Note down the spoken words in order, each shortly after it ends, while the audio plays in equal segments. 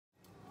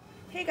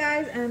Hey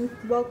guys, and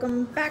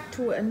welcome back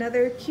to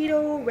another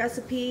keto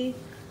recipe.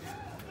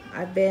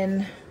 I've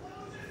been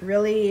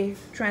really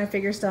trying to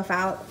figure stuff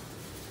out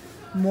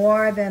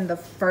more than the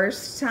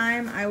first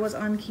time I was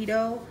on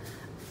keto.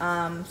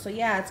 So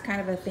yeah, it's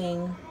kind of a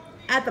thing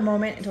at the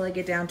moment until I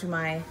get down to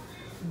my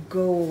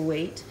goal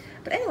weight.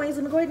 But anyways,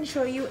 I'm gonna go ahead and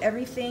show you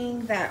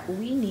everything that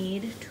we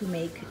need to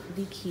make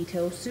the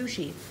keto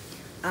sushi.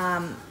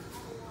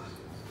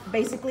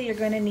 Basically, you're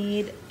gonna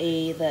need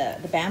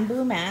the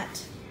bamboo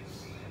mat.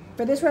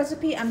 For this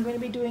recipe, I'm going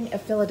to be doing a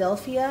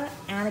Philadelphia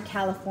and a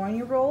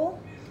California roll.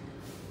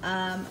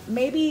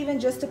 Maybe even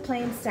just a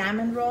plain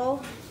salmon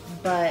roll,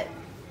 but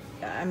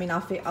I mean,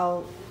 I'll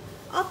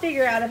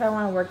figure out if I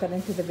want to work that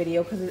into the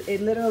video, because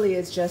it literally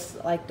is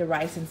just like the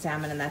rice and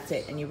salmon and that's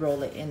it, and you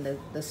roll it in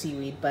the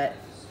seaweed. But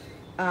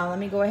let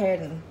me go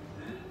ahead and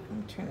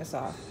turn this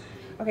off.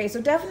 Okay,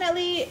 so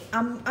definitely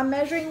I'm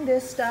measuring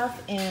this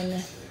stuff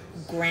in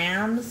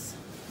grams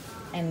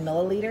and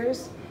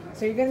milliliters.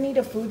 So you're gonna need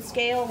a food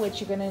scale,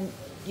 which you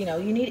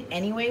need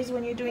anyways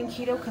when you're doing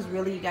keto, because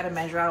really you gotta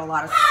measure out a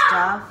lot of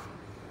stuff.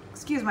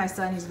 Excuse my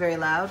son, he's very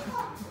loud.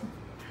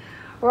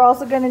 We're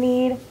also gonna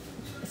need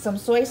some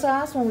soy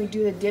sauce when we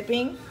do the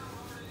dipping.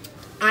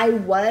 I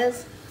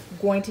was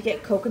going to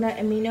get coconut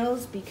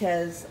aminos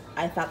because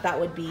I thought that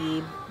would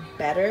be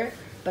better,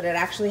 but it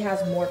actually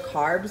has more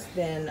carbs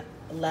than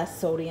less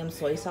sodium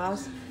soy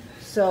sauce.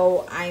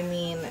 So I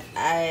mean,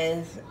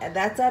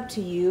 that's up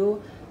to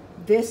you.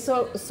 This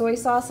soy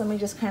sauce, let me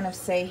just kind of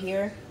say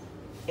here,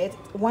 it's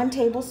 1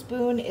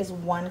 tablespoon is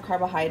 1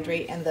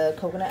 carbohydrate, and the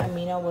coconut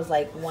amino was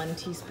like 1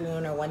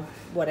 teaspoon or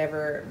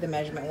whatever the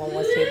measurement one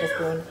was,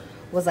 tablespoon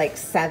was like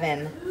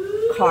 7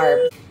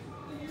 carbs.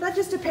 That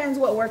just depends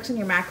what works in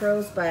your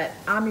macros, but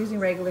I'm using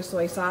regular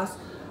soy sauce.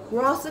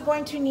 We're also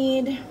going to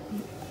need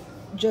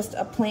just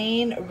a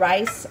plain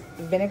rice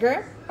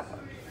vinegar,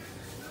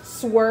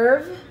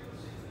 Swerve.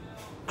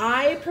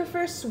 I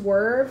prefer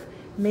Swerve.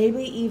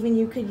 Maybe even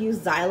you could use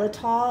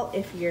Xylitol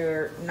if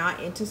you're not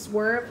into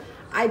Swerve.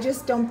 I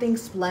just don't think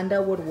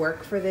Splenda would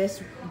work for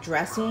this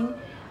dressing.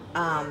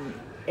 I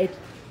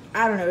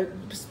don't know,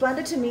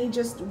 Splenda to me,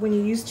 just when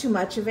you use too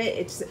much of it,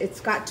 it's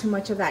got too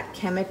much of that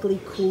chemically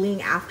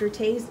cooling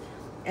aftertaste,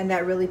 and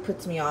that really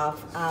puts me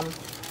off.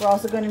 We're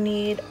also going to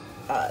need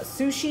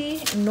Sushi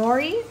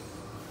Nori,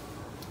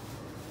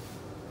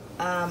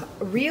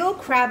 real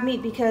crab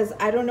meat, because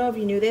I don't know if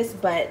you knew this,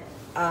 but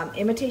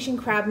imitation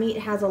crab meat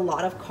has a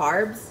lot of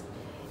carbs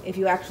if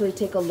you actually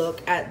take a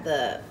look at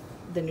the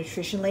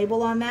nutrition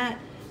label on that.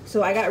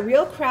 So I got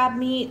real crab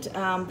meat.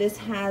 This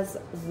has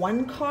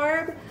 1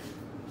 carb.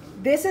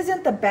 This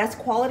isn't the best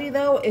quality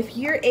though. If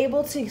you're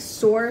able to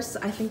source,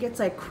 I think it's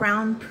like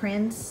Crown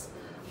Prince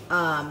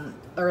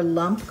or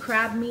lump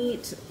crab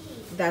meat,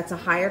 that's a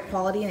higher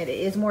quality and it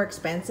is more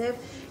expensive,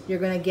 you're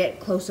gonna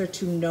get closer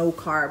to no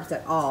carbs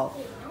at all,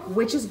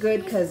 which is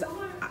good because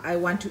I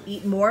want to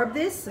eat more of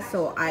this,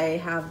 so I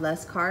have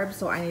less carbs.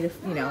 So I need to,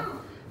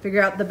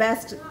 figure out the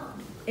best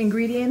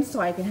ingredients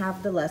so I can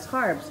have the less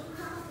carbs.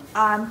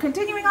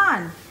 Continuing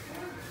on,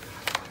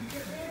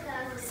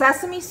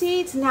 sesame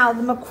seeds. Now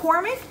the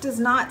McCormick does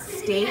not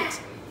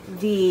state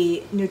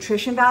the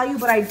nutrition value,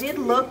 but I did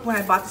look when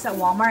I bought this at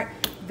Walmart.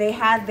 They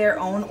had their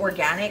own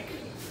organic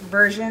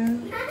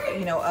version,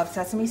 of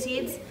sesame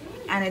seeds,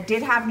 and it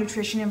did have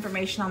nutrition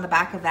information on the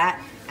back of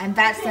that, and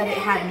that said it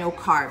had no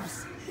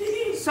carbs.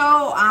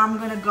 So I'm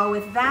gonna go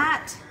with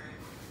that.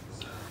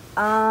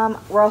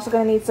 We're also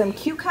gonna need some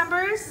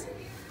cucumbers,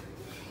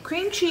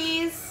 cream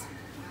cheese,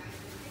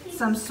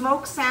 some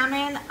smoked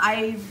salmon.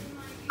 I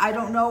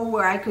don't know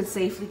where I could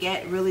safely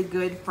get really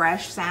good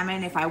fresh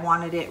salmon if I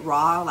wanted it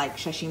raw, like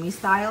sashimi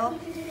style.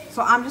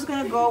 So I'm just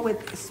gonna go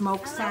with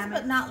smoked salmon.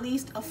 Last but not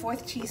least, a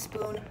 1/4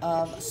 teaspoon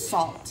of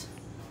salt.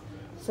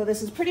 So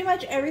this is pretty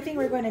much everything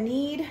we're gonna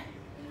need.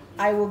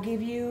 I will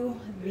give you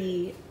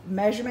the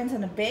measurements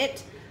in a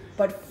bit.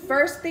 But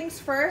first things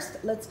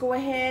first, let's go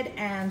ahead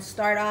and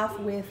start off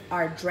with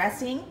our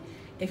dressing.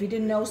 If you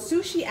didn't know,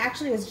 sushi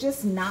actually is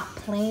just not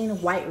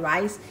plain white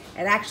rice.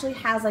 It actually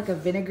has like a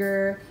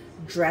vinegar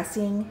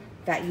dressing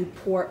that you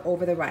pour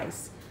over the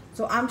rice.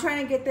 So I'm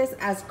trying to get this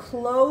as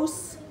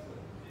close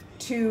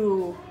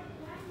to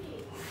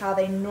how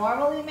they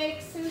normally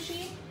make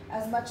sushi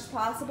as much as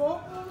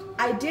possible.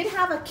 I did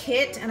have a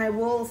kit, and I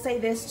will say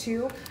this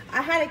too.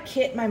 I had a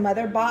kit my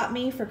mother bought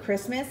me for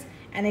Christmas,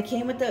 and it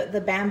came with the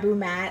bamboo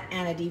mat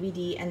and a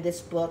DVD and this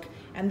book.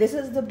 And this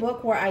is the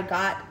book where I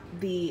got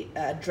the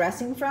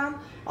dressing from.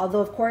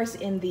 Although of course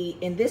in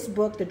this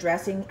book the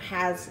dressing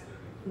has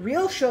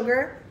real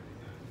sugar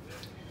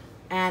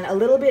and a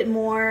little bit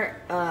more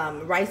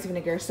rice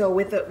vinegar. So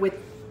with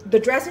the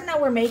dressing that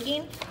we're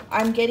making,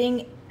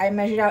 I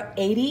measured out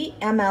 80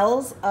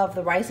 mLs of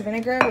the rice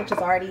vinegar, which is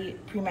already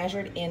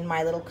pre-measured in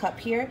my little cup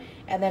here.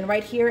 And then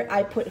right here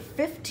I put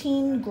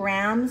 15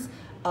 grams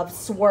of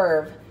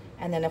Swerve.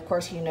 And then of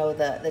course,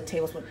 the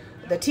tablespoon,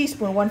 the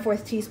teaspoon,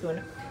 1/4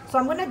 teaspoon. So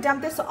I'm gonna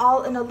dump this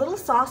all in a little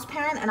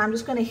saucepan, and I'm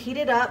just gonna heat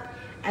it up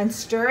and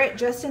stir it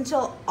just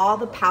until all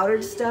the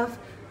powdered stuff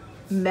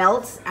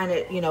melts and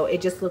it, you know, it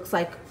just looks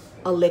like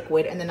a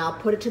liquid. And then I'll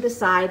put it to the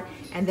side,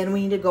 and then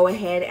we need to go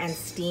ahead and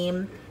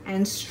steam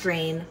and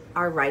strain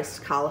our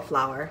riced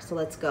cauliflower. So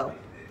let's go.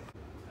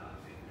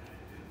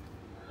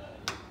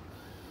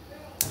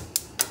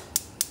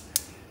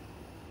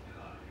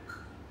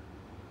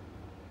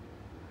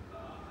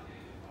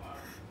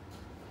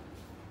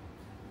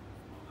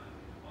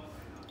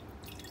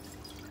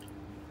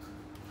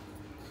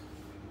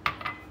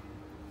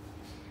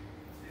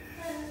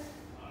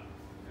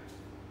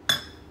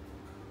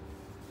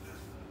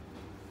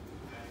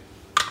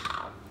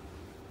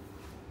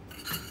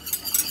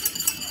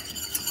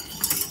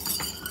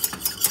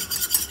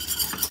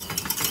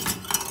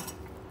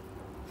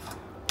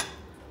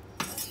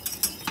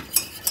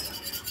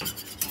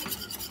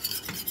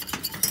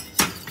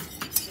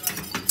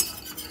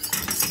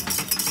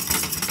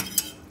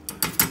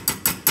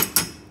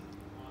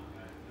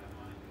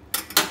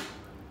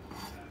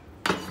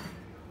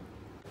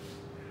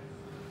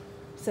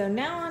 So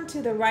now on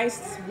to the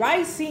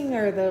ricing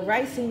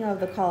of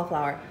the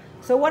cauliflower.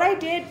 So what I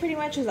did pretty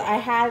much is I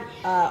had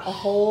a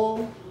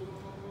whole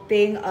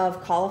thing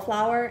of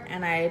cauliflower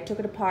and I took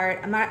it apart.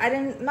 I'm not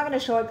gonna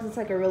show it because it's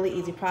like a really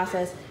easy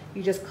process.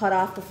 You just cut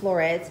off the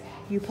florets,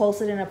 you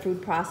pulse it in a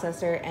food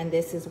processor, and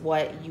this is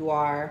what you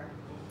are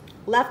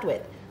left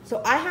with.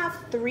 So I have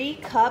 3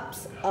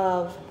 cups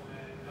of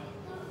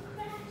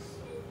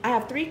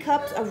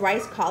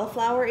riced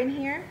cauliflower in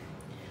here.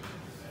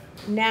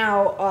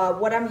 Now,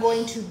 what I'm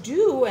going to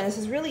do, and this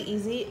is really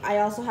easy, I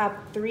also have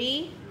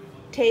 3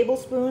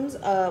 tablespoons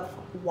of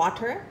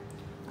water.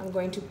 I'm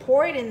going to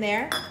pour it in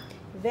there.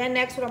 Then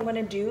next what I'm going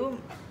to do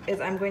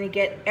is I'm going to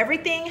get,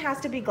 everything has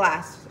to be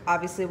glass.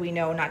 Obviously we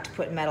know not to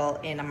put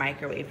metal in a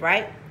microwave,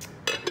 right?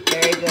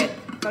 Very good.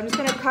 So I'm just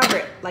going to cover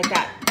it like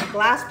that. A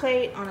glass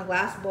plate on a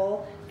glass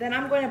bowl. Then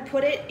I'm going to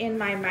put it in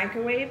my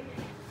microwave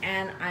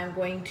and I'm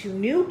going to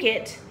nuke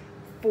it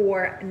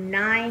for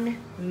 9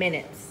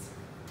 minutes.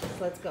 So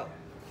let's go.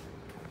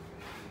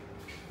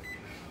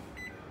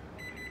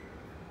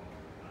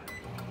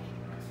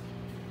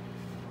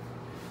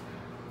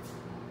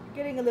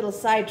 Getting a little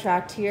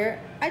sidetracked here.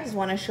 I just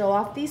want to show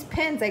off these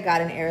pens I got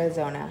in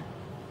Arizona.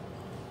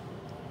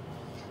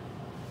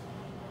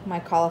 My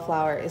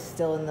cauliflower is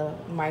still in the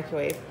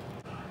microwave.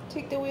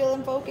 Take the wheel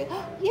and focus.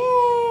 Yay!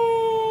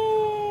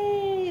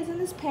 Isn't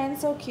this pen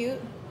so cute?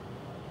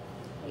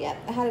 Yep,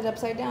 I had it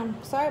upside down.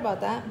 Sorry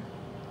about that.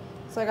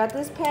 So I got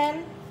this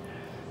pen.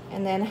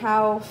 And then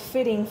how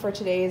fitting for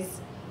today's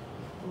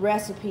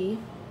recipe,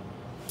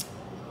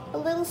 a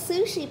little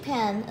sushi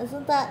pen.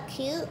 Isn't that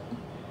cute?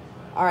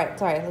 All right,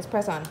 sorry, let's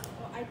press on.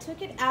 I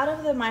took it out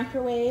of the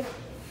microwave.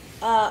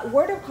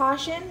 Word of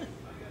caution,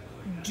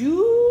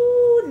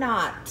 do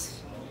not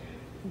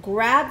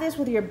grab this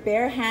with your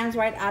bare hands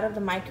right out of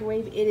the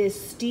microwave. It is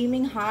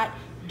steaming hot.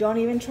 Don't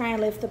even try and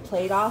lift the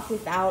plate off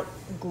without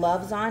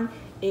gloves on.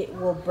 It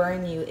will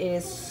burn you. It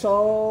is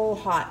so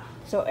hot.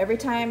 So every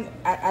time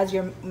as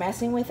you're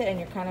messing with it and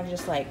you're kind of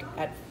just like,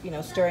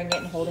 stirring it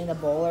and holding the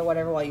bowl or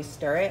whatever while you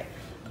stir it,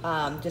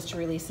 just to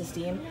release the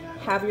steam,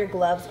 have your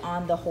gloves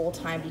on the whole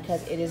time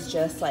because it is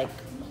just like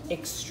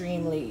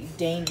extremely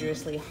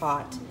dangerously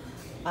hot.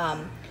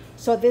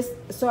 So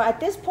at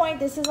this point,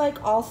 this is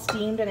like all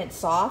steamed and it's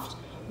soft.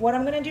 What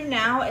I'm gonna do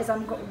now is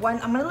I'm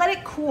gonna let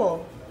it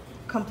cool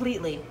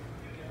completely.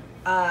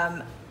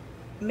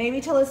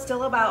 Maybe till it's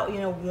still about,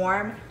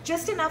 warm,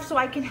 just enough so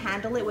I can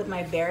handle it with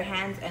my bare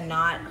hands and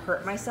not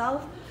hurt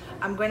myself.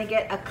 I'm going to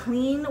get a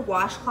clean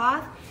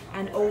washcloth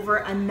and over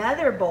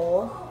another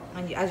bowl,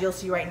 and as you'll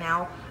see right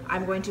now,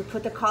 I'm going to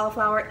put the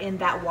cauliflower in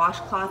that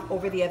washcloth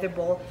over the other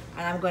bowl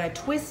and I'm going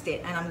to twist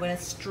it and I'm going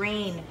to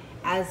strain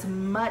as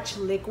much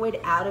liquid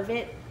out of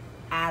it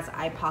as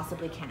I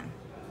possibly can.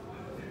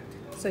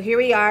 So here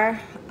we are.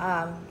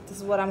 This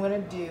is what I'm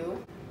going to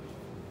do.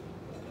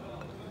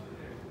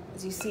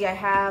 As you see, I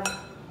have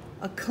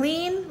a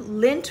clean,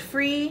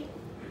 lint-free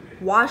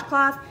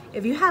washcloth.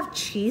 If you have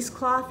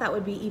cheesecloth, that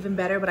would be even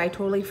better, but I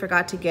totally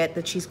forgot to get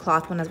the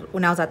cheesecloth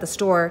when I was at the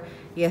store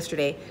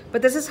yesterday.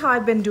 But this is how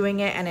I've been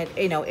doing it, and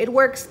it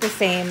works the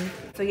same.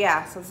 So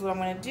yeah, so this is what I'm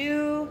gonna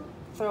do.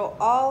 Throw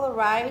all the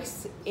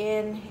rice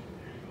in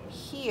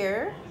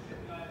here.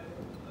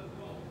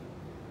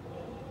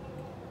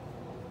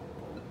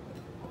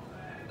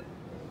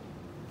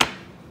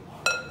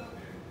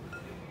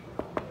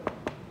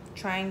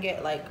 Try and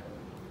get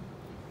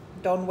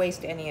don't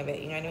waste any of it,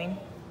 you know what I mean?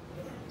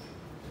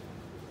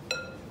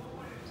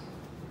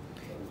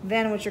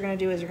 Then what you're gonna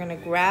do is you're gonna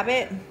grab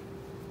it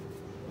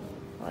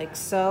like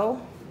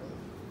so,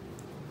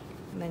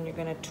 and then you're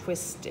gonna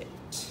twist it.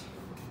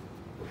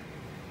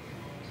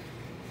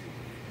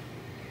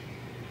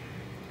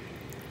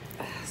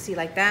 See,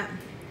 like that?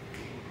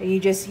 And you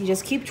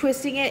just keep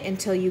twisting it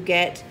until you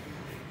get,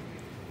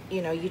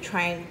 you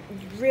try and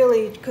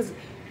really, because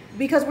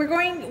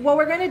what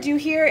we're gonna do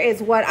here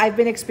is what I've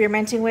been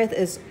experimenting with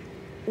is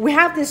we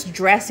have this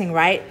dressing,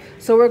 right?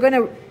 So we're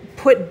gonna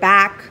put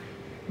back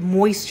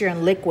moisture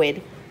and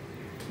liquid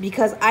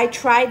because I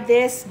tried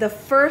this the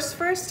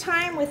first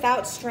time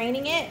without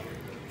straining it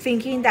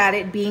thinking that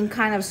it being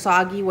kind of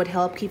soggy would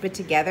help keep it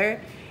together,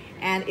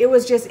 and it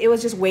was just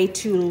way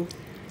too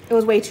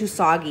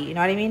soggy, you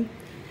know what I mean?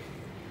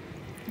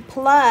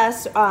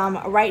 Plus,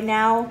 right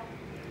now,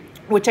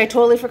 which I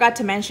totally forgot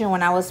to mention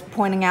when I was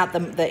pointing out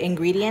the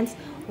ingredients,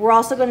 we're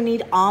also going to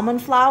need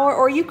almond flour,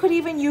 or you could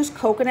even use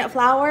coconut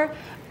flour.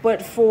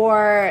 But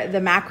for the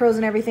macros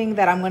and everything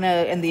that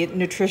and the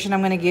nutrition I'm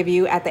going to give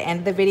you at the end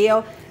of the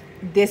video,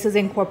 this is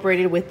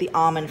incorporated with the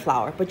almond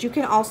flour. But you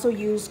can also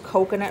use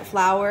coconut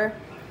flour,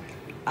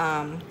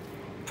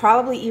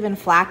 probably even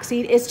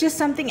flaxseed. It's just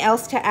something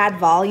else to add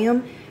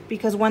volume,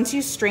 because once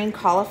you strain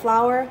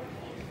cauliflower,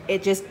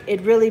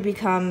 it really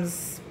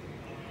becomes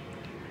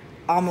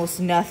almost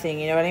nothing,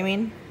 you know what I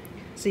mean?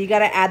 So you got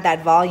to add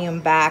that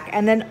volume back.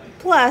 And then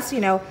plus, you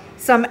know,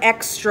 some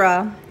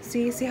extra,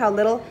 see how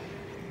little?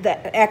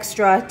 The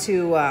extra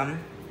to,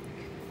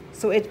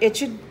 so it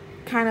should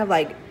kind of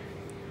like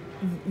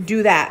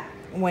do that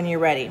when you're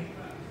ready.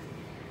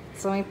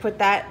 So let me put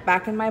that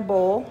back in my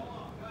bowl.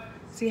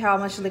 See how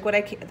much liquid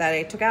that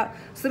I took out?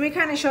 So let me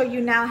kind of show you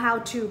now how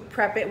to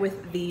prep it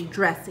with the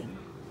dressing.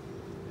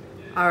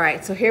 All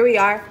right, so here we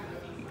are.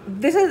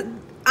 This is,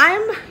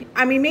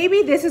 I mean,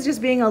 maybe this is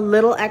just being a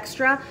little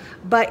extra,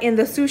 but in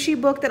the sushi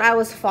book that I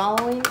was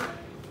following,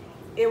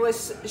 it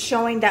was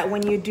showing that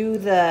when you do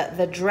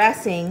the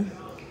dressing,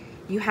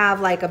 you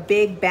have like a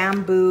big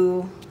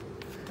bamboo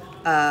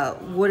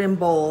wooden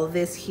bowl,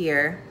 this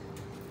here.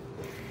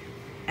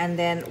 And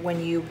then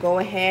when you go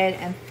ahead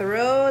and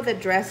throw the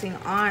dressing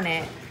on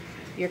it,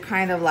 you're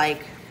kind of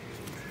like,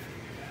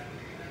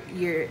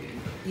 you're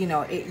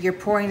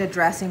pouring the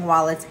dressing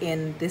while it's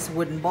in this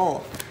wooden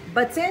bowl.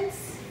 But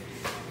since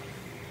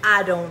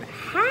I don't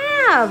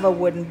have a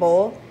wooden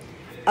bowl,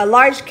 a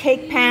large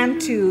cake pan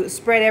to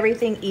spread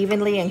everything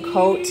evenly and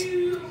coat,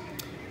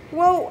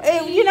 well,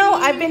 you know,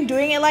 I've been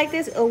doing it like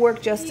this. It'll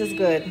work just as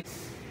good.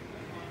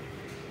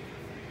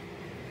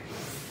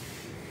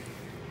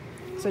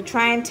 So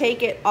try and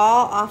take it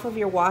all off of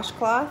your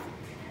washcloth.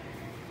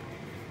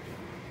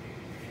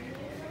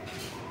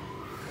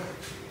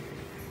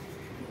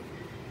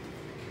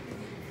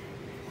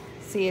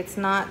 See, it's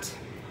not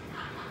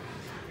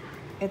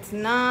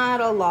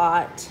a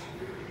lot.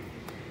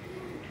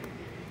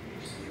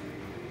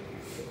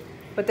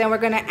 But then we're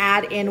gonna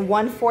add in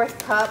 1/4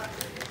 cup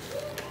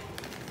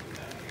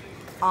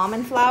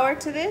almond flour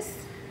to this.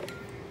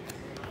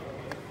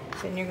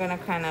 Then you're gonna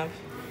kind of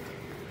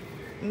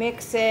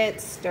mix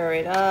it, stir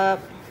it up.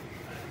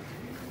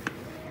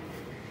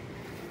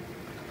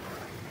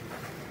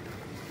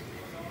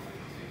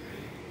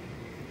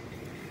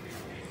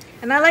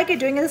 And I like it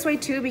doing it this way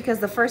too, because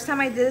the first time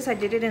I did this, I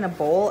did it in a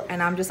bowl,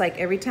 and I'm just like,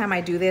 every time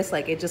I do this,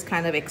 like it just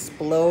kind of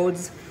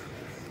explodes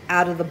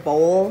out of the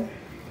bowl.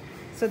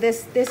 So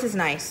this is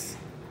nice.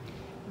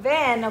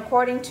 Then,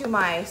 according to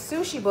my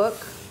sushi book,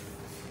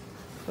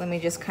 let me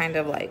just kind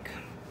of like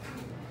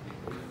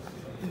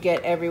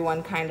get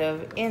everyone kind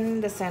of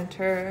in the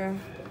center.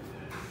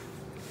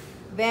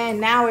 Then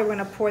now we're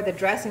gonna pour the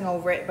dressing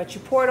over it, but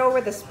you pour it over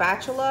the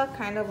spatula,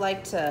 kind of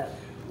like to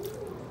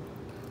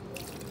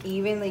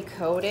evenly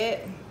coat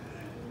it.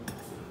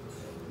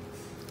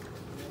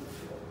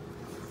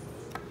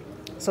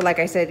 So like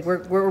I said,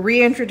 we're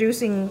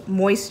reintroducing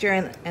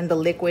moisture and the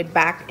liquid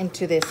back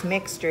into this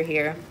mixture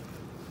here.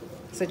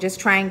 So just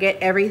try and get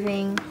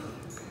everything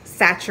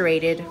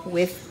saturated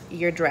with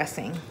your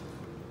dressing.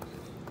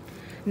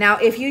 Now,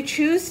 if you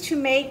choose to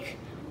make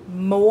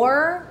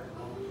more,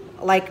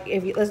 like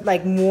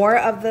more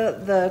of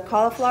the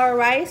cauliflower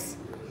rice,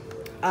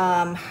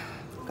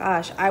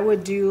 gosh, I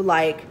would do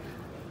like,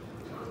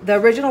 the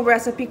original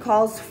recipe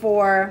calls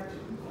for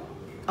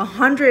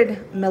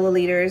 100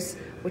 milliliters,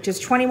 which is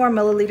 20 more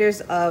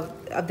milliliters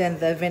than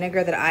the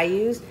vinegar that I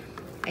use.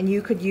 And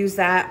you could use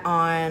that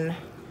on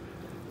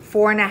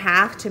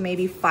 4.5 to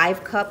maybe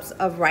 5 cups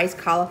of rice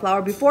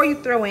cauliflower before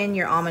you throw in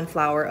your almond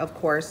flour, of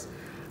course.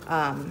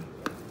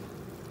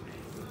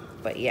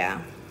 But yeah.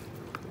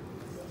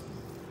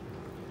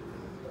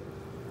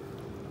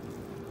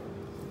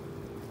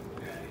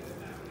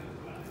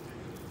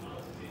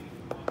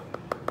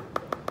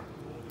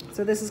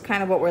 So this is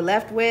kind of what we're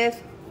left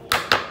with.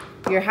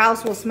 Your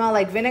house will smell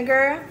like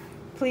vinegar.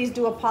 Please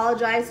do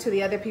apologize to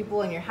the other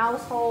people in your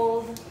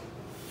household,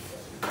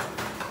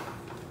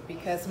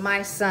 because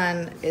my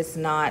son is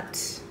not,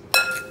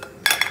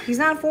 he's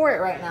not for it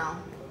right now.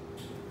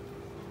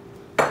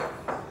 So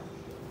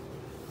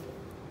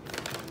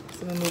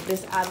I'm gonna move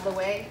this out of the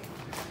way.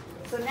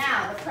 So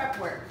now the prep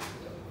work.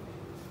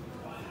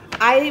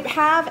 I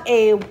have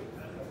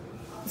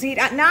see,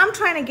 now I'm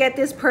trying to get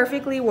this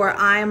perfectly where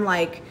I'm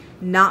like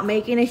not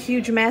making a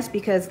huge mess,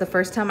 because the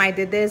first time I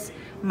did this,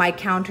 my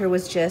counter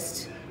was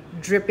just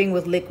dripping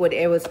with liquid.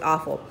 It was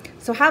awful.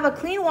 So have a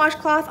clean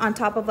washcloth on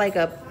top of like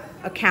a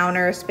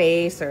counter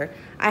space, or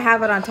I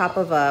have it on top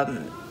of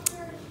a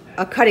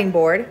cutting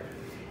board.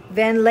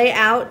 Then lay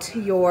out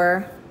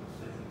your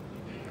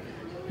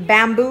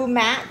bamboo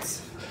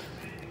mat.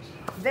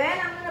 Then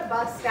I'm gonna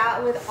bust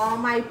out with all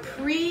my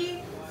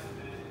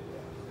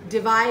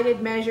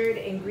pre-divided measured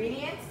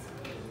ingredients.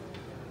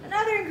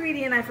 Another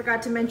ingredient I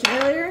forgot to mention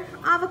earlier,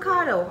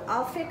 avocado.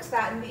 I'll fix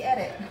that in the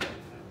edit.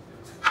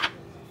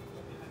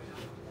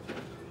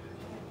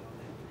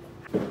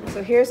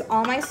 So here's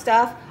all my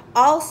stuff.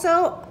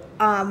 Also,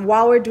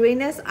 while we're doing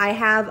this, I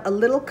have a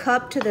little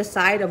cup to the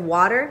side of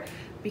water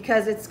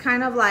because it's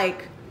kind of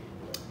like,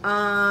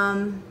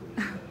 I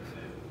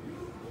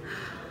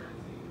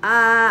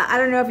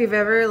don't know if you've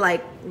ever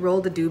like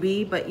rolled a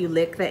doobie, but you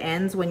lick the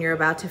ends when you're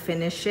about to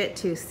finish it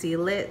to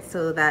seal it.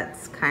 So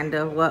that's kind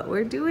of what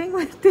we're doing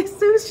with this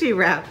sushi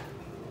wrap.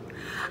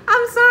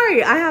 I'm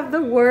sorry, I have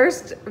the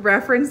worst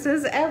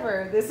references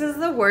ever. This is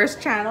the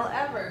worst channel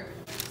ever.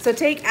 So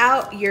take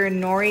out your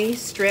nori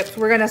strips.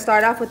 We're gonna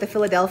start off with the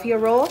Philadelphia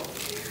roll.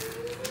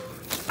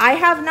 I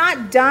have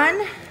not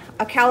done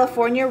a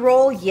California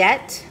roll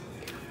yet,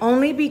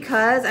 only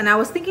because, and I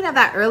was thinking of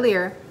that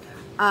earlier,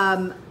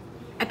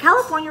 a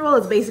California roll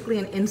is basically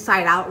an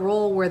inside out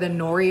roll where the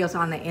nori is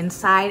on the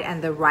inside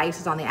and the rice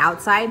is on the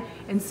outside.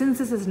 And since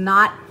this is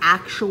not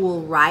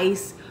actual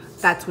rice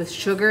that's with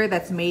sugar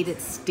that's made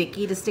it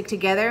sticky to stick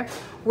together,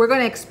 we're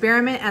gonna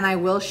experiment and I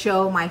will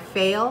show my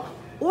fail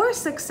or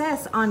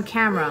success on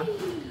camera.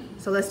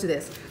 So let's do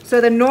this.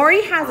 So the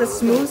nori has a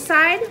smooth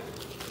side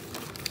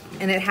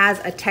and it has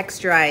a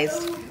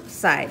texturized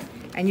side.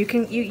 And you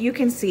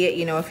can see it,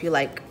 you know, if you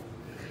like.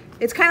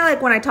 It's kind of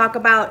like when I talk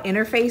about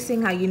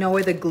interfacing, how you know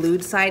where the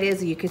glued side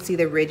is, you can see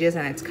the ridges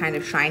and it's kind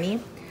of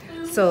shiny.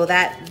 So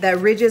that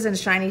ridges and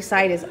shiny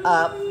side is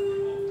up.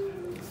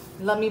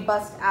 Let me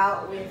bust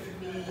out with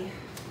the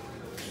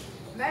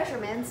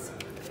measurements.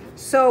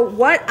 So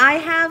what I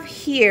have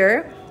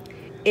here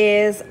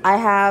is I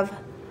have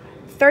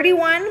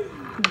 31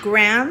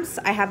 grams.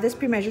 I have this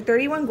pre-measured,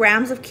 31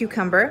 grams of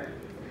cucumber.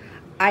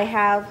 I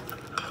have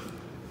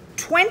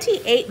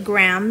 28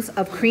 grams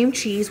of cream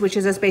cheese, which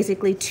is just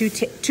basically two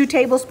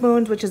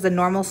tablespoons, which is the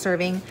normal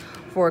serving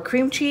for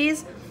cream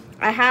cheese.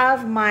 I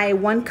have my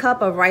 1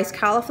 cup of rice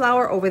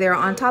cauliflower over there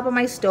on top of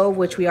my stove,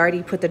 which we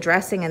already put the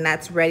dressing and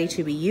that's ready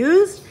to be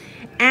used.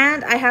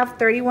 And I have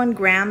 31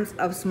 grams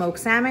of smoked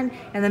salmon.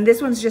 And then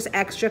this one's just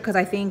extra because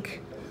I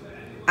think,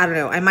 I don't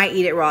know, I might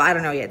eat it raw. I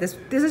don't know yet. This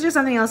is just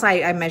something else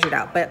I measured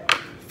out. But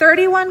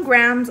 31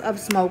 grams of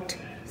smoked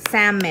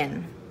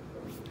salmon.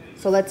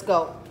 So let's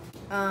go.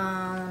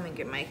 Let me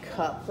get my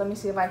cup. Let me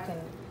see if I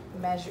can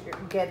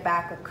get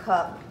back a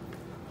cup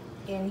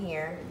in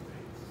here.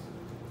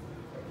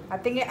 I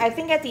think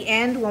at the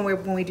end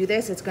when we do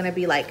this, it's gonna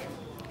be like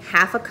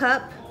half a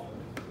cup.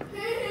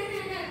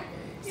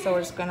 So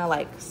we're just gonna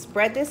like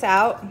spread this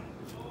out.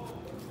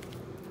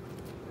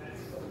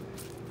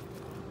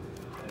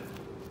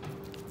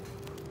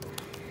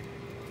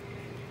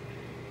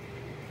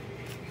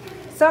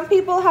 Some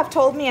people have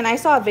told me, and I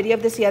saw a video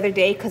of this the other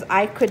day because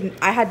I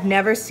had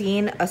never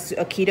seen a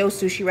keto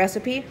sushi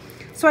recipe.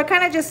 So I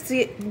kind of just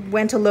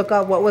went to look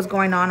up what was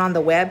going on the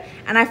web,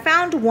 and I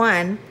found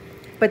one,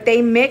 but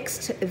they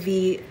mixed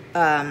the,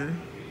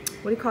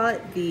 what do you call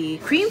it? The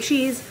cream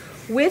cheese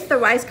with the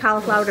rice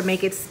cauliflower to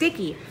make it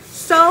sticky.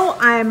 So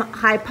I'm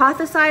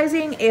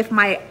hypothesizing if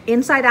my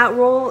inside out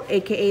roll,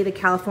 AKA the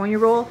California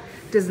roll,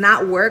 does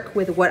not work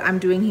with what I'm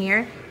doing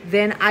here,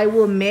 then I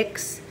will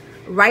mix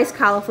rice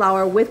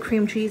cauliflower with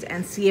cream cheese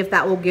and see if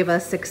that will give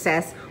us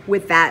success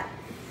with that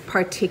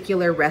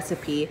particular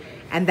recipe.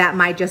 And that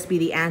might just be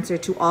the answer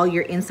to all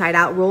your inside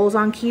out rolls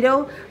on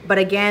keto. But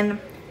again,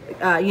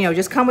 you know,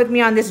 just come with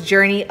me on this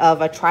journey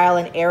of a trial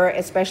and error,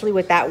 especially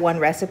with that one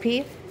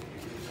recipe.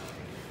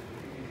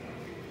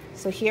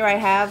 So here I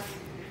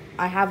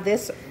have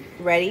this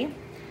ready.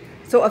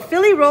 So a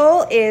Philly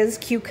roll is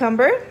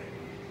cucumber,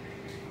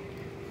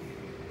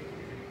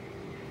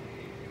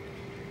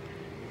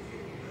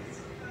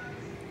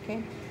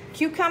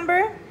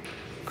 cucumber,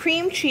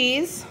 cream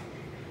cheese,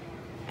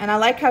 and I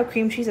like how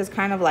cream cheese is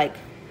kind of like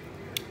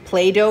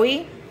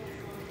Play-Doh-y.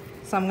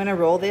 So I'm gonna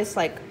roll this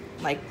like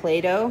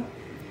Play-Doh.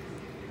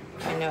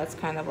 I know it's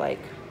kind of like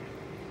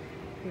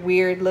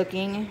weird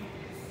looking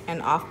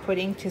and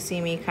off-putting to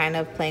see me kind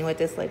of playing with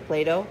this like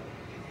Play-Doh,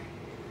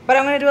 but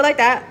I'm gonna do it like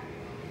that.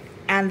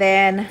 And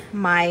then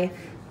I'm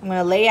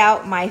gonna lay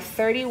out my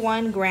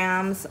 31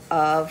 grams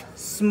of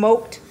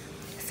smoked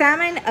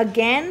salmon.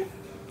 Again,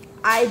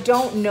 I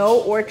don't know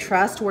or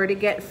trust where to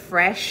get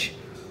fresh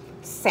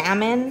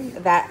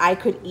salmon that I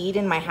could eat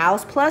in my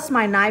house. Plus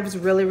my knives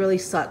really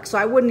suck. So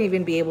I wouldn't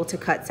even be able to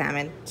cut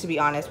salmon, to be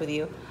honest with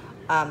you.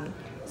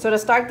 So to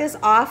start this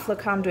off,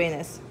 look how I'm doing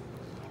this.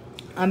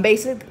 I'm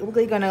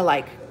basically gonna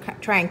like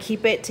try and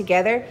keep it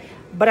together,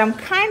 but I'm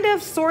kind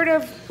of sort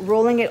of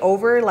rolling it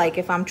over like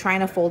if I'm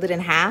trying to fold it in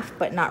half,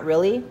 but not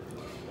really.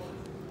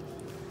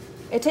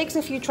 It takes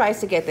a few tries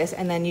to get this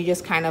and then you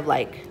just kind of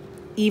like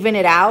even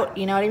it out,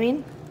 you know what I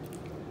mean?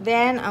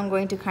 Then I'm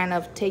going to kind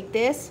of take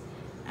this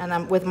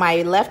and with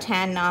my left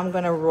hand now I'm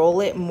gonna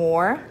roll it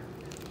more.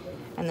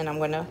 And then I'm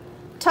gonna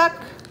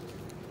tuck,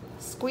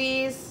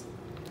 squeeze,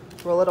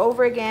 roll it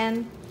over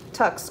again,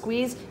 tuck,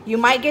 squeeze. You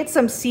might get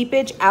some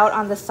seepage out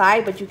on the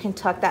side, but you can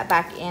tuck that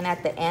back in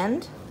at the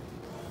end.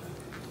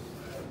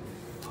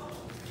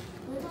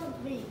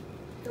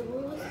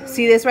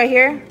 See this right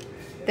here?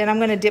 Then I'm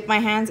gonna dip my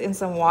hands in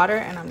some water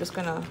and I'm just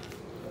gonna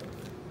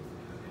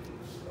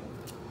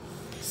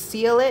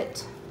seal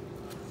it.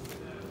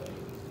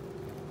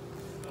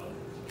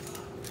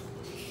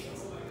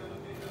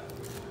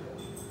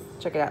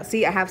 Check it out.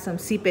 See, I have some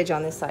seepage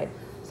on this side.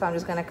 So I'm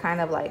just gonna kind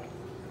of like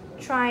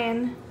try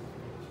and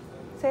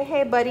say,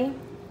 hey buddy,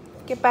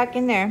 get back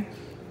in there.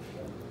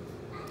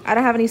 I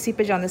don't have any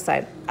seepage on this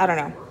side. I don't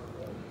know.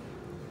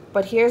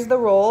 But here's the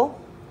roll.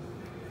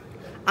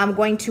 I'm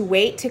going to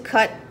wait to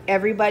cut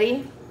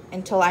everybody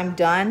until I'm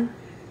done,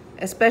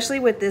 especially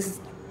with this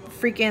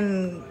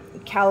freaking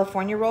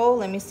California roll.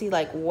 Let me see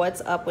like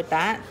what's up with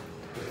that.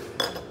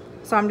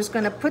 So I'm just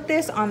gonna put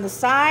this on the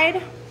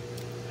side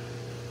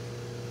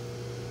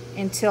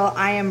until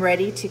I am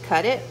ready to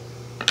cut it.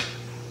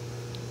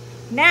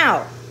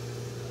 Now,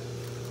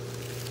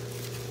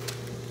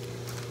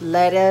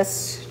 let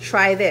us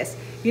try this.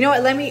 You know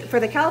what, for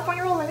the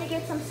California roll, let me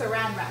get some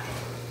saran wrap.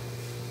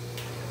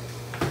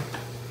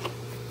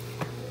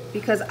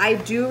 Because I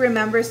do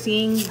remember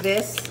seeing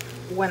this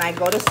when I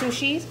go to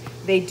Sushi's.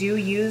 They do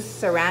use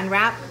saran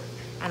wrap,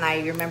 and I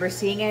remember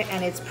seeing it,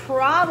 and it's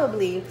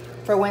probably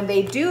for when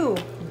they do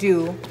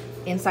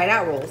inside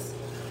out rolls.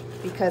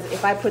 Because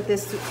if I put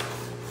this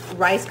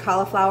rice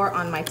cauliflower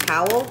on my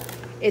towel,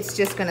 it's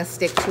just gonna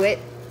stick to it,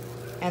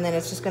 and then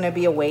it's just gonna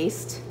be a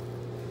waste.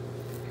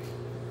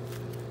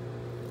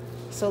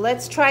 So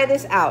let's try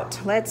this out.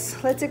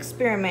 Let's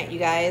experiment, you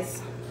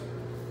guys.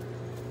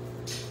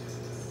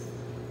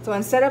 So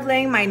instead of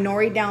laying my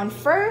nori down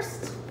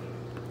first,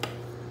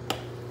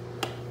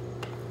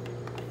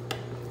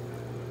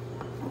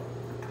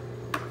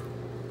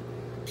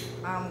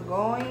 I'm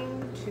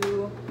going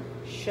to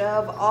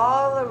shove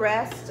all the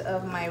rest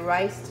of my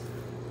riced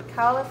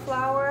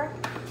cauliflower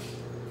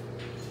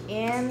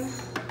in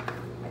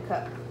my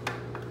cup.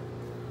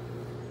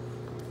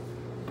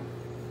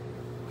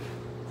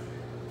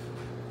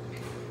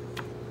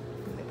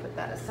 Let me put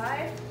that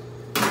aside.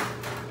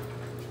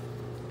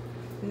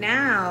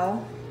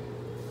 Now,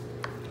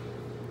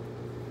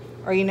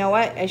 or you know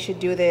what? I should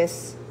do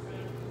this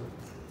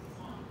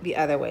the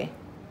other way.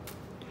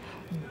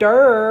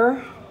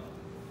 Duh.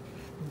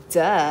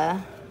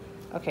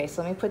 Okay,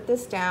 so let me put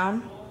this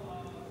down.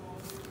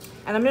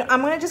 And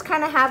I'm gonna just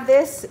kind of have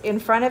this in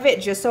front of it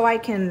just so I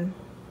can,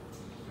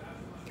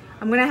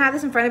 I'm gonna have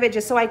this in front of it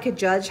just so I could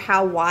judge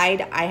how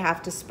wide I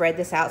have to spread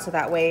this out, so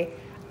that way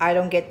I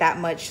don't get that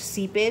much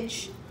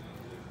seepage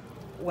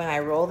when I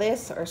roll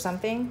this or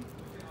something.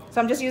 So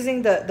I'm just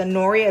using the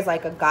nori as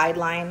like a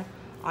guideline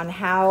on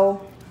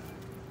how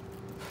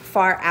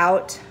far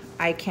out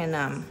I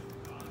can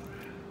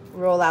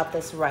roll out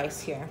this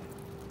rice here.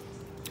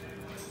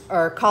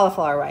 Or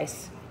cauliflower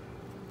rice.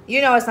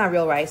 You know it's not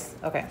real rice.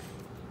 Okay.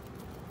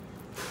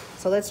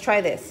 So let's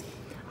try this.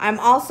 I'm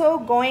also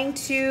going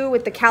to,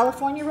 with the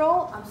California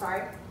roll, I'm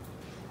sorry.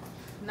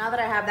 Now that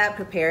I have that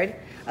prepared,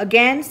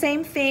 again,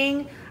 same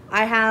thing.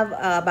 I have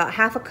about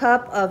half a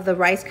cup of the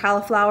rice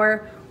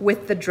cauliflower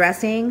with the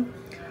dressing.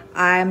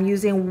 I'm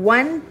using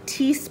 1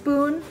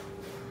 teaspoon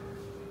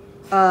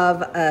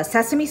of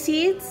sesame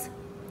seeds,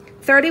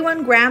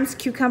 31 grams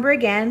cucumber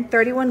again,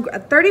 31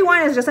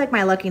 is just like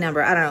my lucky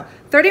number, I don't know.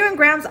 31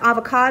 grams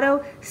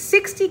avocado,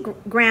 60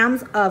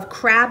 grams of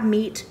crab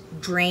meat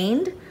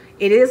drained.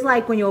 It is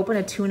like when you open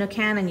a tuna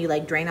can and you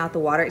like drain out the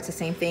water, it's the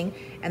same thing.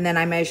 And then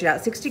I measured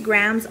out 60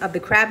 grams of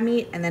the crab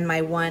meat and then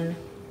my one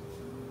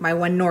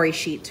nori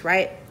sheet,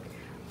 right?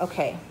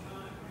 Okay.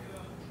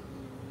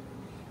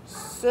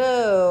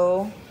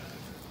 So,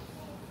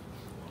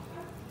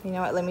 you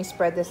know what, let me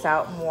spread this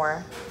out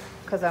more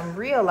because I'm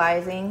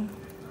realizing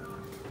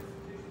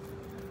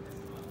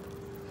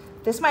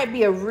this might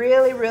be a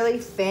really, really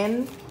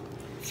thin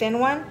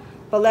one,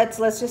 but let's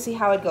just see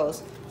how it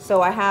goes.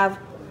 So I have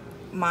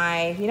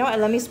my, you know what,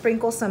 let me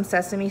sprinkle some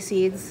sesame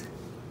seeds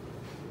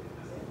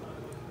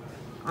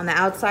on the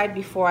outside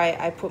before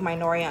I put my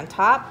nori on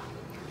top.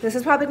 This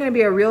is probably gonna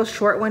be a real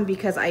short one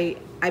because I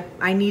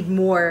need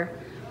more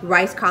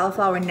rice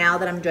cauliflower now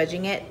that I'm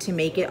judging it to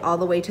make it all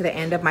the way to the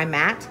end of my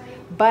mat,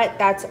 but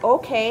that's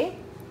okay.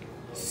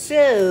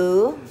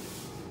 So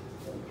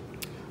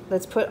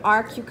let's put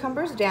our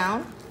cucumbers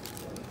down.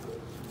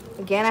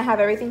 Again, I have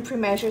everything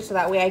pre-measured so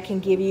that way I can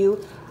give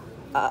you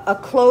a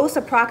close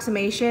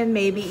approximation,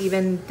 maybe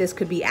even this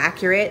could be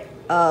accurate,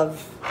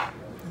 of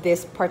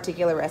this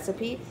particular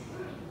recipe.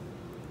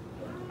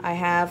 I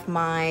have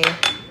my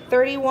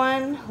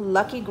 31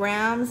 lucky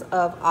grams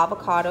of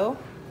avocado,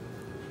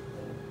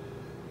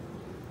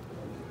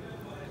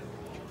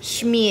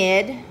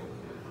 schmeared,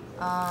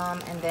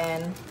 and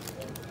then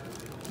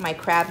my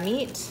crab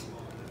meat.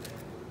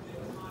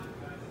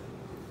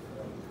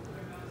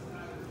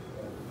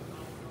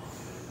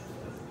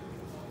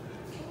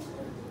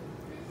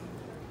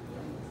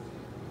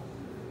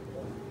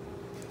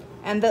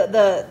 And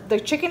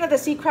the chicken of the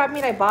sea crab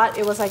meat I bought,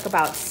 it was like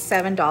about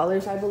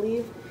 $7, I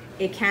believe.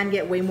 It can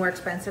get way more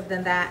expensive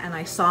than that. And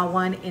I saw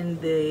one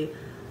in the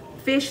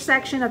fish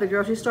section of the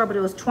grocery store, but it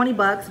was 20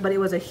 bucks, but it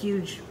was a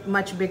huge,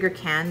 much bigger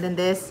can than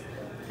this.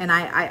 And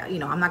you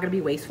know, I'm not gonna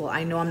be wasteful.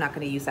 I know I'm not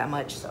gonna use that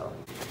much, so.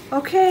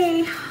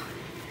 Okay,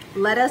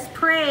 let us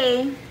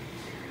pray.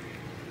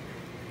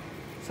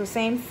 So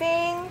same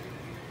thing.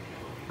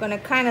 Gonna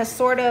kind of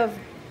sort of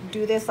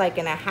do this like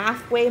in a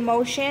halfway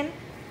motion.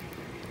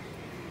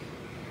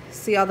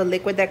 See all the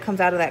liquid that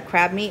comes out of that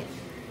crab meat?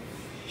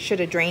 Should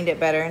have drained it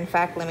better. In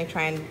fact, let me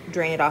try and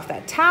drain it off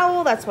that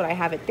towel. That's what I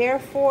have it there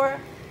for.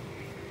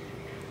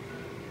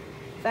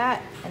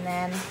 That, and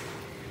then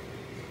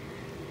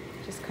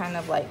just kind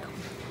of like,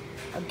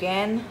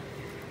 again,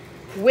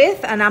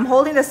 and I'm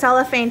holding the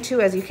cellophane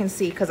too, as you can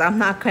see, because I'm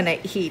not gonna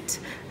eat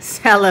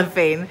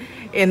cellophane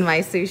in my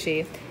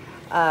sushi.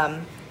 So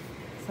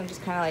I'm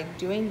just kind of like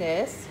doing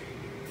this.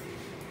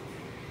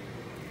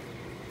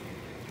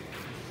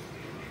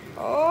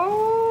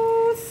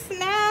 Oh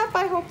snap,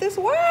 I hope this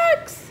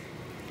works.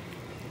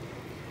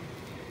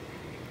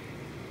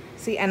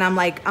 See, and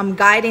I'm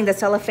guiding the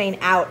cellophane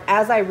out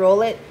as I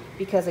roll it,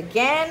 because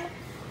again,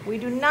 we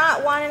do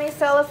not want any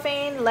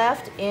cellophane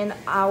left in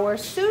our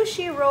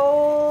sushi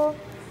roll.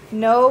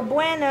 No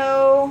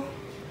bueno.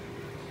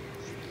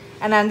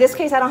 And in this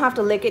case, I don't have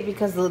to lick it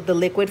because the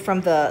liquid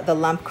from the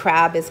lump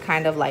crab is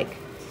kind of like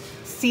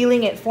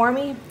sealing it for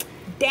me.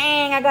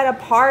 Dang, I got a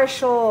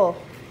partial.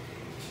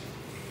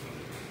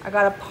 I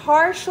got a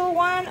partial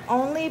one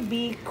only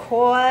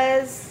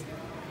because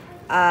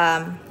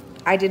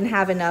I didn't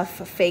have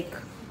enough fake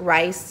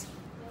rice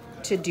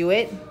to do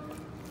it.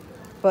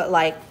 But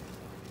like,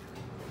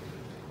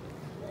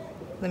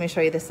 let me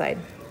show you this side.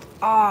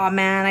 Oh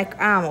man,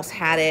 I almost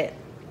had it.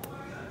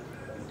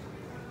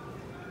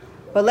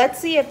 But let's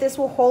see if this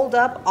will hold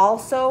up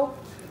also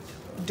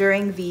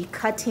during the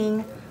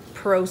cutting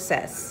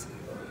process.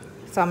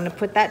 So I'm gonna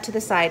put that to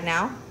the side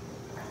now.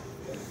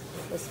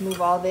 Let's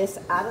move all this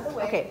out of the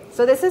way. Okay,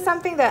 so this is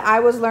something that I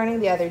was learning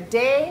the other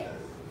day.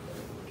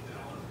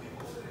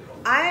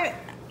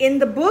 In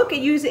the book,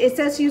 it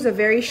says use a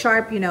very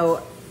sharp, you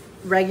know,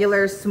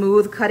 regular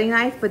smooth cutting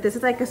knife, but this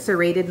is like a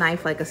serrated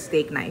knife, like a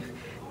steak knife.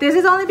 This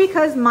is only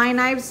because my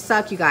knives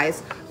suck, you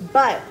guys.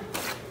 But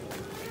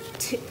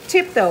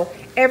tip though,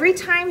 every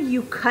time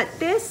you cut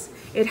this,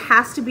 it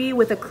has to be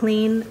with a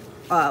clean,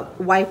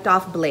 wiped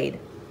off blade.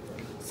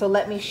 So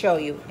let me show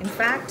you. In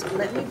fact,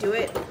 let me do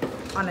it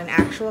on an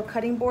actual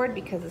cutting board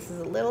because this is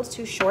a little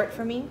too short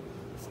for me.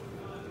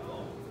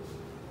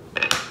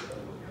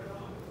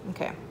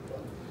 Okay,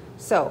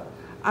 so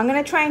I'm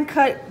gonna try and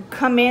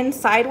come in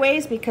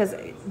sideways because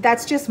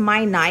that's just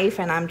my knife,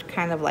 and I'm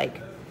kind of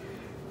like,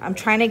 I'm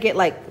trying to get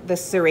like the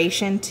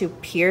serration to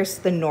pierce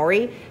the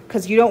nori,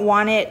 because you don't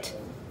want it,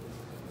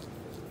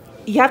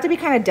 you have to be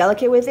kind of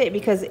delicate with it,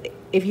 because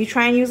if you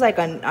try and use like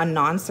a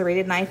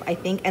non-serrated knife, I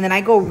think, and then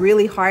I go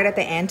really hard at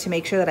the end to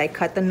make sure that I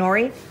cut the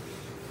nori.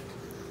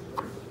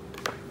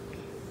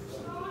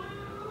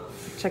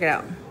 Check it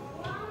out.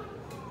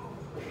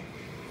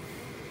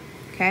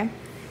 Okay.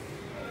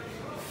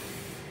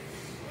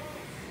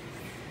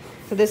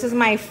 So this is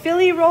my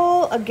Philly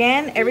roll.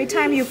 Again, every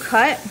time you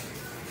cut,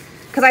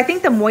 because I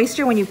think the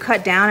moisture when you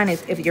cut down and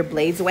if your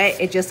blade's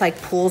wet, it just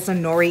like pulls the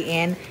nori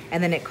in,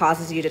 and then it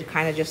causes you to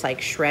kind of just like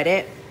shred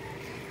it.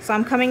 So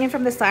I'm coming in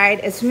from the side.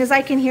 As soon as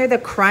I can hear the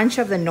crunch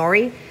of the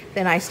nori,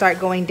 then I start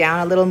going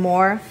down a little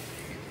more,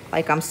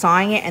 like I'm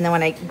sawing it. And then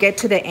when I get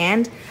to the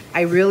end,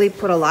 I really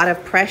put a lot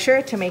of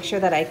pressure to make sure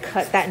that I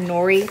cut that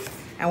nori.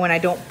 And when I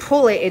don't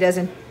pull it, it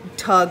doesn't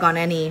tug on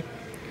any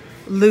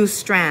loose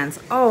strands.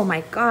 Oh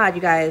my God,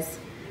 you guys.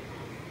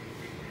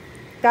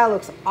 That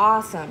looks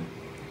awesome.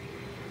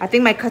 I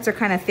think my cuts are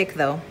kind of thick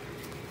though,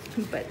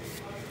 but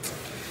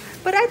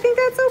I think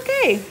that's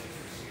okay.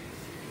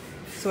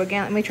 So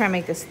again, let me try and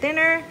make this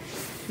thinner.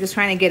 I'm just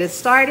trying to get it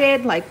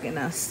started like in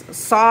a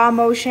saw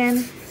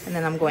motion, and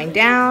then I'm going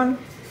down.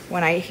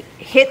 When I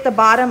hit the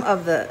bottom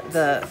of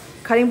the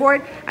cutting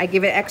board, I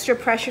give it extra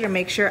pressure to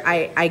make sure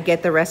I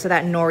get the rest of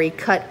that nori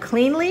cut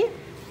cleanly.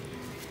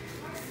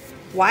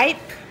 Wipe.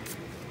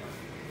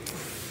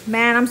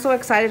 Man, I'm so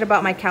excited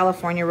about my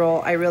California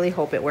roll. I really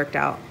hope it worked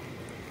out.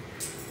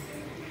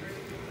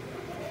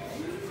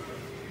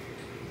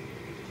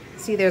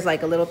 See, there's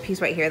like a little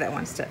piece right here that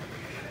wants to,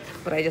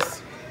 but I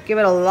just give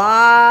it a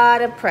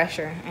lot of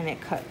pressure and it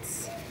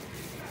cuts.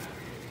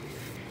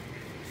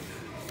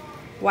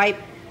 Wipe.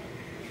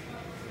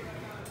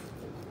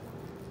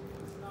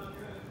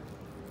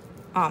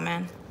 Oh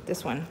man,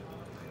 this one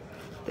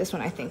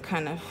I think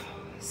kind of,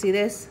 see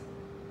this?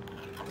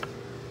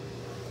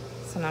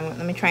 So now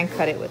let me try and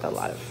cut it with a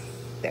lot of,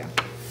 there.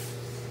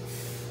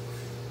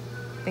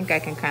 I think I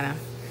can kind of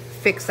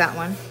fix that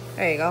one.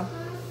 There you go.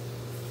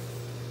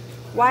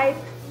 Wipe.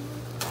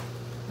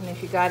 And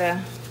if you gotta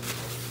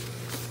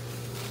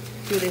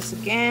do this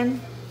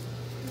again.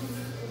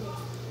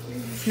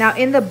 Now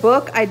in the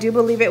book, I do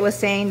believe it was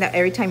saying that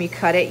every time you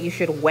cut it, you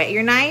should wet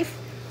your knife.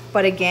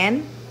 But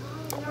again,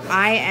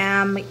 I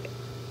am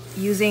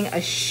using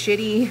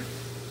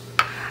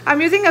I'm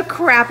using a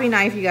crappy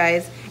knife, you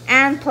guys.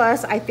 And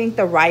plus, I think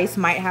the rice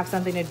might have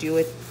something to do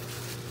with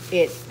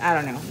it. I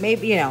don't know.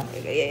 Maybe, you know,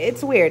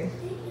 it's weird.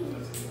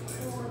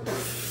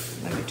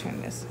 Let me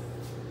turn this.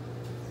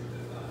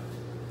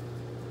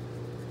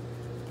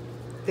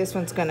 this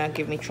one's gonna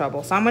give me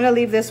trouble. So I'm gonna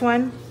leave this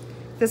one.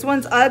 This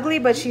one's ugly,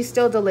 but she's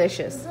still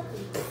delicious.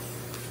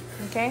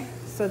 Okay,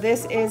 so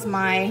this is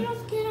my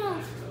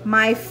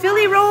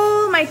Philly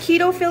roll, my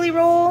keto Philly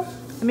roll.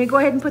 Let me go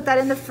ahead and put that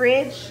in the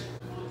fridge.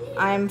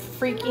 I'm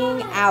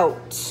freaking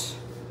out.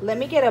 Let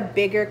me get a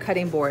bigger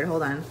cutting board.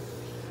 Hold on.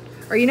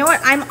 Or you know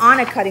what? I'm on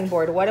a cutting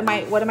board. What am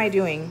I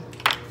doing?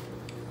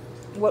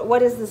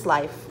 What is this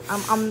life?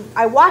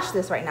 I washed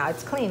this right now.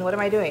 It's clean. What am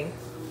I doing?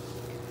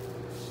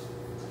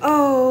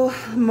 Oh,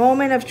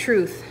 moment of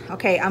truth.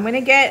 Okay, I'm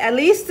gonna get at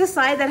least the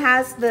side that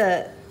has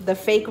the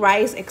fake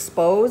rice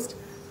exposed.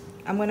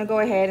 I'm gonna go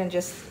ahead and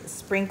just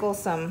sprinkle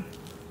some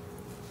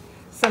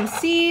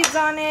seeds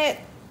on it.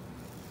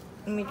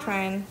 Let me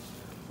try and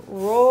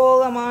roll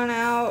them on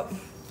out.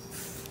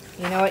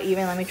 You know what,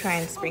 even let me try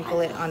and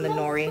sprinkle it on the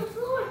nori.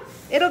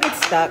 It'll get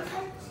stuck.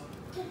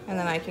 And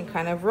then I can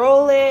kind of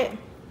roll it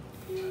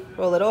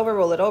over,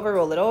 roll it over,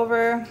 roll it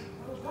over.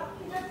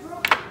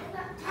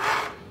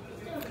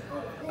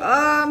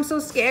 Oh, I'm so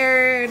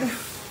scared.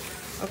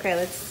 Okay,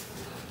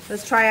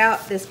 let's try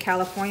out this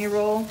California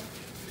roll.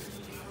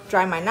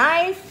 Dry my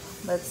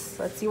knife.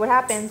 Let's see what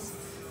happens.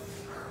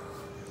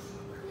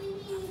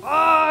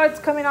 Oh, it's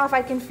coming off.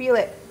 I can feel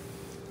it.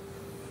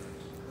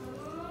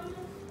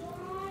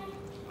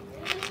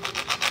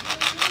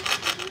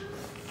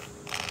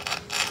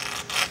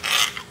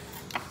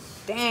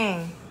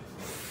 Dang.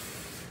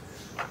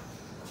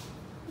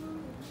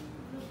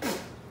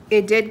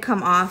 It did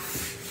come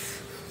off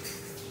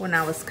when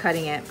I was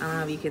cutting it. I don't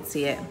know if you could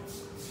see it.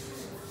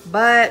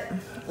 But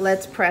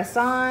let's press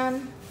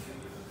on.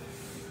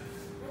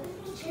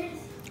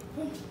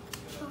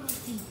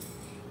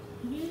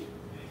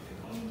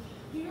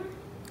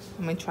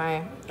 Let me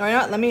try. Or you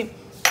know what?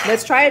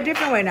 Let's try a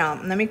different way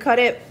now. Let me cut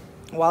it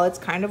while it's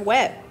kind of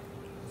wet.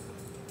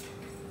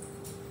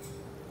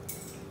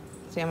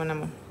 See, I'm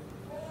gonna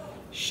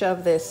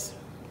shove this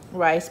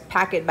rice,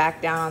 pack it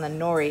back down on the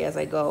nori as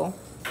I go.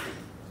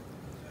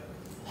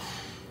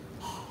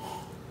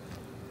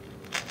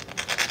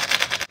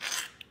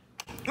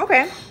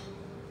 Okay.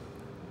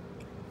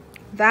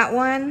 That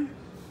one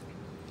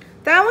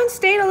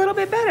stayed a little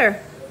bit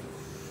better.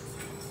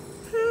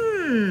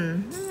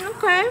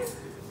 Okay.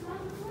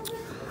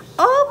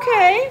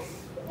 Okay.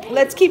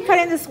 Let's keep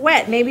cutting this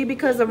wet. Maybe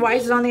because the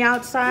rice is on the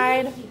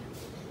outside.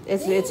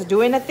 It's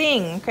doing a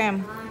thing.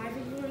 Okay.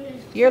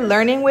 You're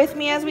learning with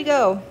me as we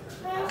go.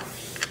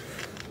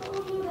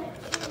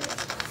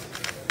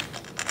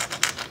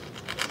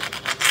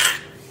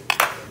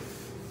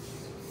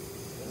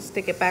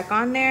 Stick it back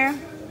on there.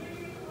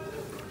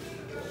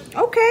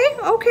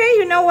 Okay,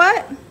 you know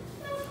what?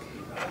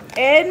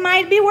 It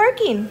might be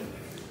working.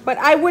 But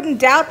I wouldn't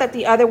doubt that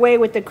the other way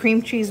with the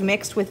cream cheese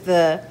mixed with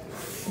the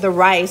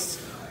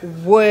rice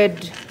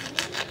would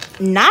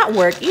not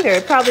work either.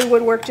 It probably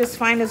would work just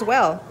fine as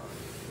well.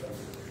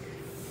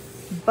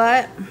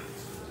 But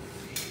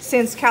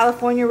since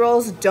California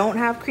rolls don't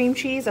have cream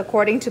cheese,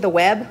 according to the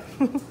web,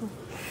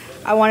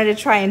 I wanted to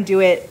try and do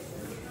it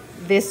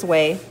this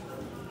way.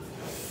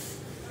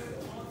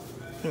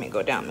 Let me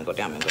go down, let me go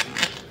down, let me go down.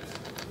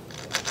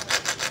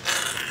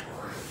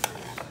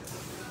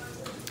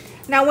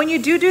 Now, when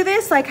you do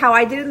this, like how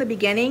I did in the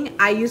beginning,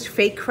 I used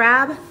fake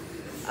crab.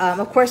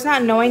 Of course,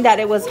 not knowing that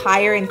it was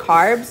higher in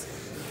carbs.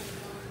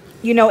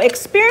 You know,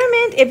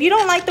 experiment. If you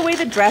don't like the way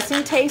the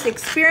dressing tastes,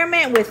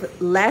 experiment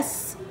with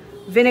less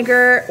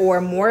vinegar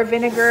or more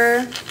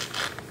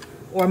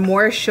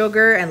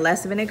sugar and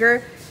less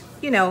vinegar.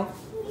 You know,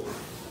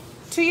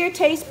 to your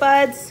taste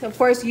buds. Of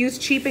course, use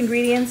cheap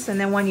ingredients, and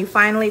then when you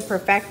finally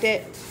perfect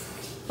it,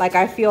 like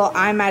I feel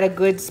I'm at a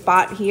good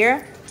spot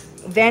here,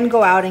 then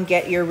go out and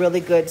get your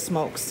really good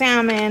smoked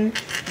salmon,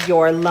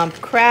 your lump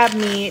crab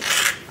meat,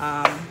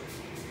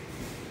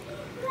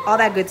 all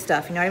that good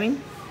stuff, you know what I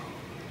mean?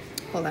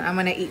 Hold on, I'm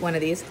gonna eat one of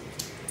these.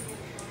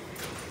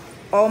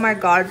 Oh my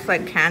God, it's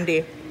like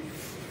candy.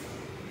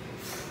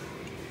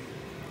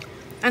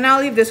 And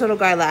I'll leave this little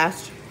guy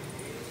last.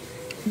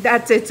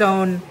 That's its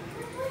own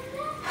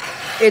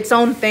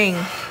thing.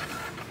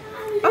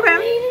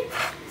 Okay,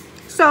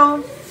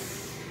 so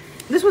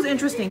this was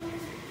interesting.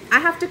 I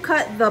have to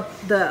cut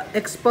the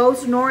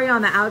exposed nori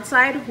on the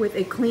outside with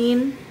a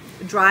clean,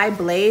 dry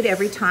blade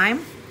every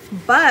time.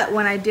 But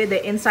when I did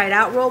the inside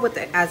out roll with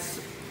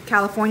as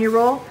California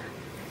roll,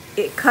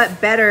 it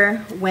cut better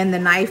when the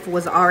knife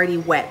was already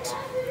wet.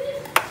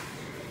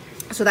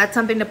 So that's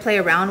something to play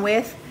around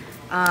with.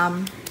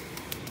 Let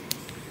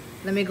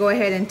me go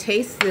ahead and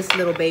taste this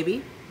little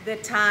baby. The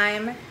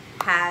time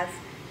has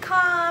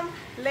come,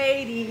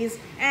 ladies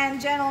and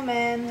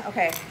gentlemen.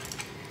 Okay.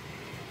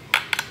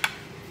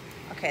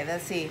 Okay,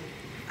 let's see.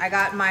 I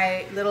got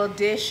my little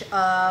dish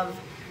of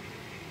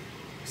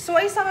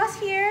soy sauce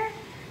here.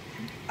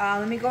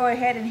 Let me go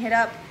ahead and hit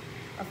up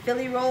a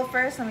Philly roll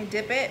first. Let me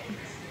dip it.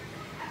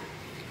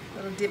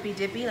 Little dippy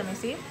dippy. Let me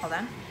see. Hold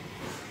on.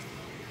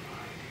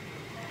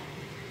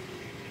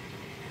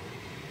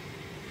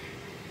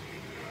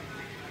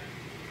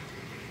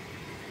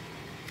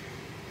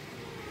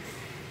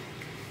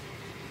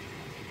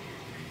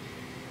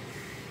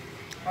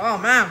 Oh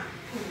man.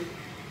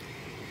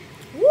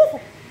 Woo.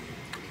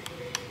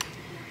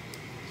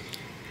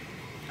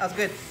 That was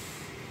good.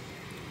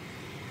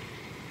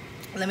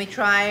 Let me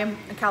try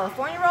a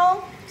California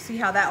roll, see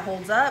how that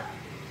holds up.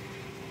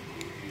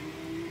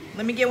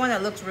 Let me get one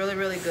that looks really,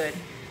 really good.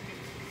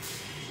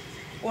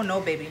 Oh no,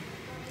 baby.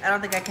 I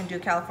don't think I can do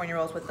California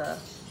rolls with the,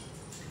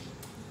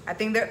 I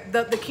think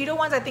the keto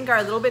ones I think are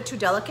a little bit too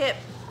delicate.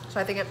 So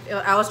I think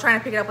I was trying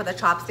to pick it up with a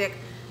chopstick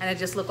and it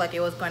just looked like it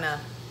was gonna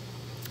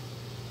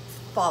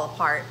fall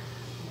apart.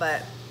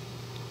 But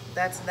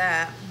that's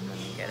that. Let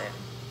me get it.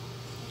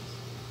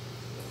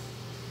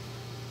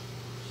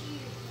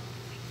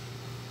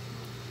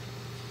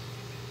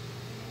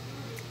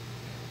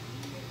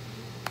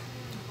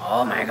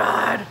 Oh my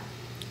God.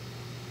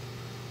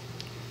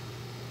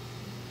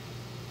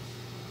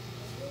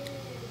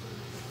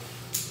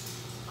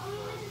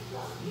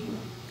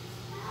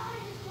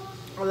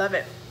 I love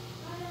it.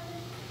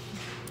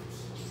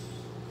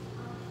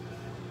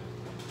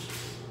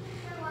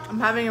 I'm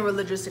having a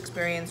religious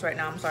experience right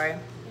now. I'm sorry.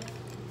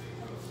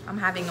 I'm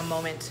having a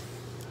moment.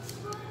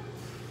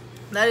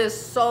 That is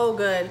so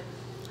good.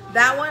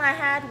 That one I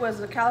had was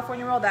the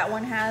California roll. That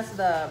one has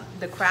the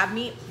crab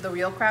meat, the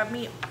real crab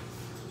meat.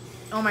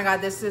 Oh my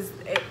God, this is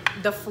it,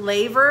 the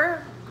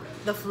flavor,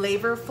 the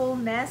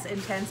flavorfulness,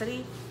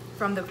 intensity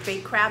from the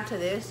fake crab to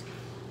this.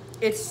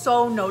 It's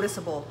so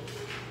noticeable.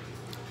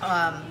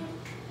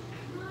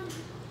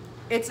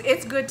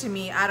 It's good to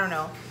me. I don't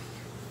know.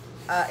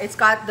 It's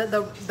got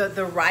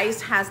the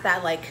rice has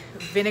that like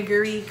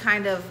vinegary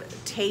kind of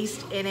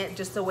taste in it,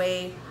 just the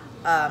way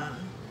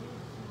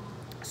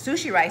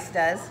sushi rice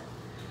does.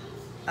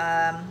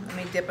 Let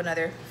me dip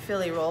another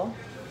Philly roll.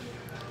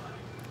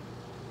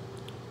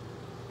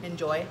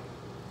 Enjoy.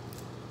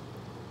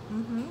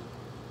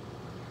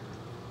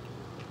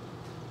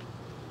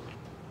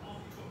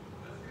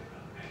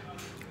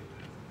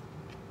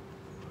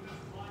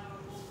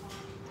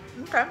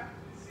 Okay.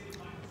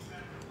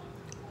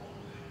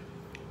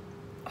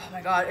 Oh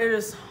my God, it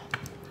is,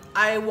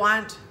 I'm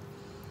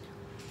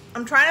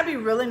trying to be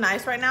really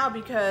nice right now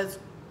because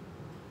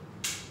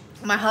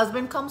my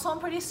husband comes home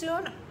pretty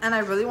soon and I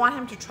really want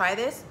him to try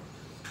this,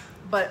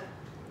 but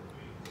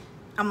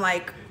I'm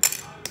like,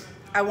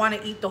 I want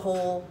to eat the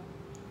whole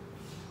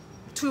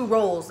 2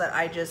 rolls that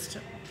I just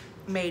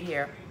made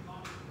here.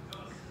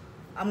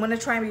 I'm gonna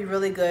try and be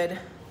really good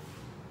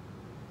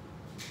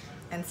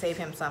and save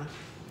him some.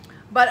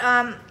 But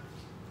I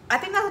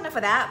think that's enough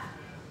of that.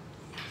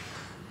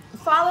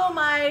 Follow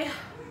my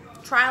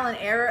trial and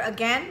error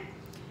again.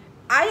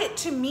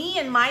 To me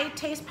and my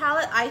taste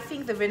palette, I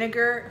think the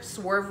vinegar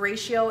swerve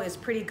ratio is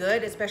pretty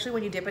good, especially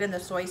when you dip it in the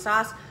soy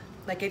sauce.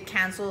 Like it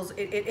cancels,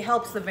 it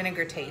helps the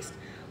vinegar taste.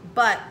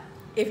 But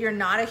if you're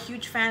not a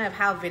huge fan of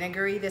how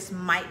vinegary this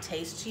might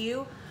taste to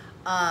you,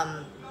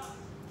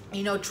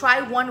 you know,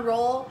 try 1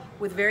 roll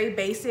with very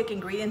basic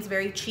ingredients,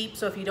 very cheap.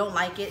 So if you don't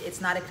like it,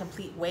 it's not a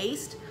complete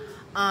waste.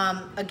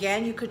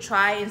 Again, you could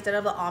try, instead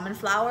of the almond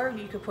flour,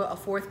 you could put a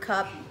 4th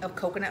cup of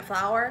coconut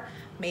flour,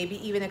 maybe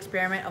even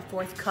experiment a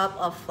 4th cup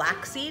of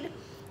flaxseed.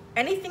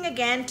 Anything,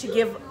 again, to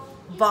give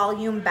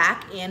volume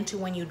back into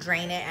when you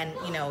drain it and,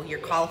 you know, your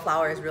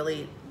cauliflower is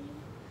really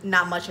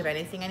not much of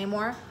anything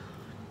anymore.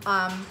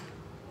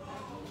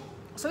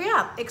 So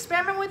yeah,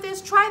 experiment with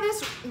this. Try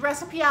this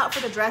recipe out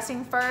for the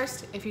dressing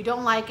first. If you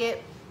don't like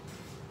it,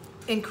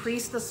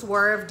 increase the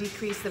swerve,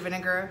 decrease the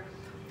vinegar.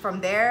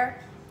 From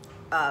there,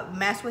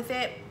 mess with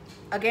it.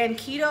 Again,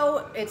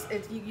 keto,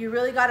 you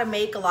really got to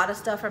make a lot of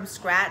stuff from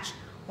scratch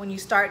when you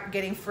start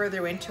getting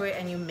further into it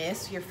and you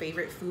miss your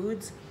favorite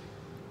foods.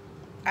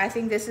 I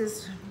think this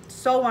is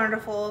so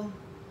wonderful.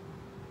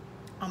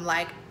 I'm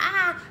like,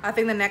 I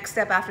think the next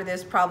step after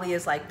this probably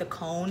is like the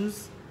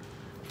cones.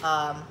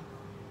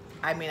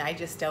 I mean, I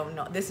just don't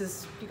know. This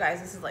is, you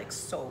guys, this is like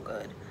so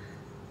good.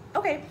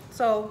 Okay,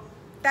 so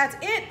that's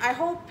it. I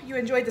hope you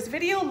enjoyed this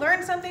video,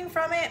 learned something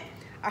from it.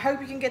 I hope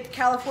you can get the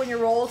California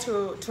roll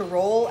to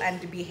roll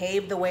and to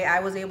behave the way I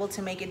was able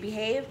to make it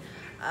behave.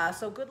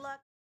 So good luck.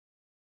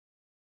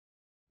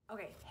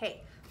 Okay,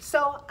 hey,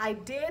 so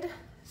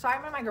sorry,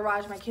 I'm in my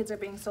garage. My kids are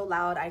being so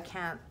loud, I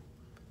can't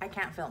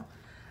film.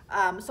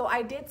 So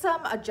I did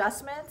some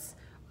adjustments.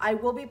 I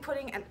will be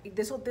putting, and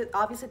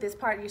obviously this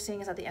part you're seeing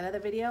is at the end of the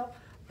video,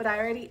 but I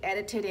already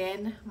edited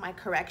in my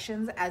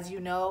corrections. As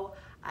you know,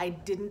 I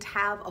didn't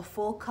have a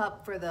full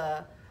cup for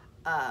the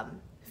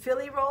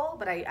Philly roll,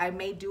 but I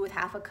made do with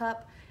half a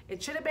cup.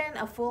 It should have been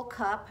a full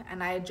cup,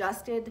 and I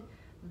adjusted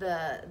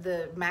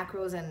the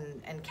macros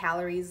and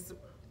calories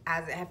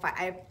as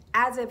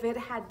if it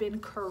had been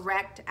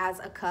correct as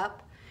a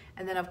cup.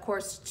 And then of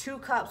course 2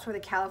 cups for the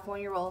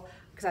California roll,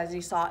 because as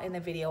you saw in the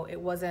video, it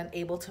wasn't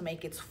able to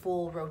make its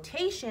full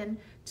rotation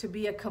to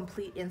be a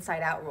complete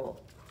inside out roll.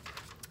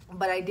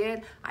 But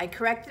I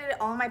corrected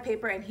it all on my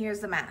paper, and here's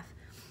the math.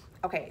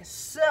 Okay,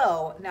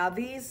 so now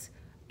these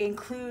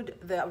include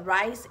the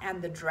rice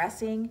and the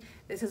dressing.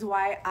 This is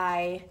why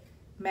I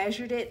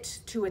measured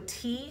it to a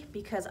T,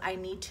 because I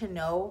need to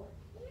know,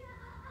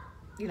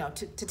 you know,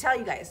 to tell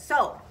you guys.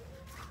 So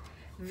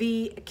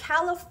the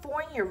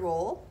California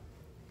roll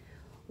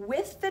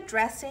with the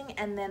dressing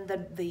and then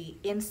the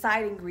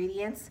inside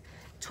ingredients,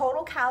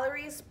 total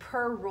calories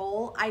per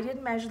roll, I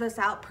didn't measure this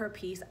out per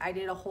piece. I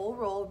did a whole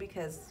roll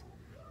because,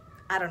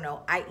 I don't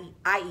know, I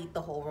eat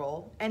the whole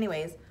roll.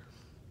 Anyways,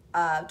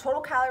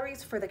 total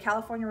calories for the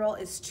California roll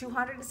is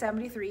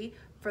 273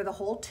 for the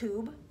whole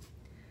tube.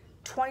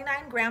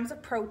 29 grams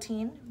of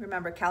protein.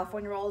 Remember,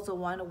 California roll is the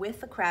one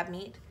with the crab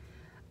meat.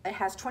 It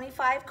has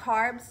 25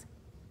 carbs,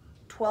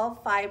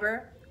 12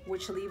 fiber,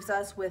 which leaves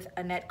us with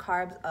a net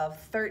carbs of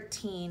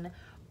 13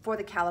 for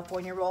the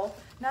California roll.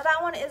 Now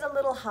that one is a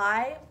little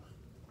high.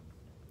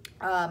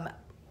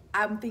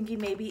 I'm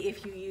thinking maybe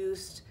if you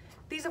used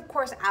these, of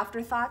course,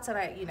 afterthoughts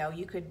that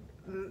you could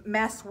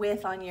mess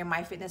with on your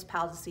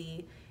MyFitnessPal to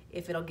see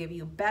if it'll give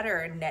you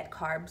better net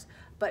carbs.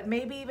 But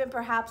maybe even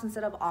perhaps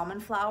instead of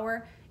almond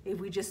flour, if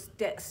we just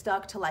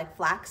stuck to like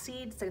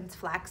flaxseed, since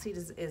flaxseed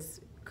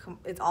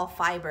it's all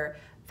fiber,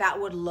 that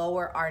would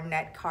lower our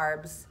net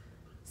carbs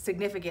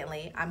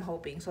significantly, I'm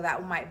hoping. So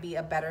that might be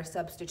a better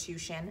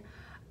substitution.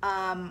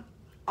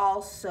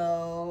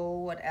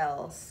 Also, what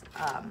else?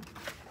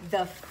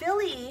 The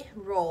Philly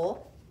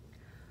roll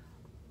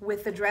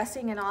with the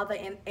dressing and all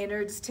the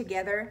innards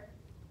together,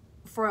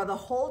 for the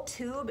whole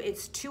tube,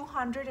 it's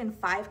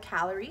 205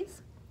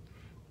 calories,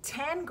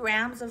 10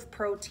 grams of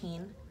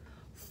protein,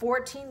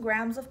 14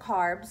 grams of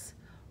carbs,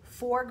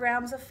 4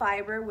 grams of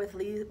fiber,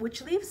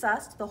 which leaves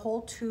us, the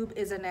whole tube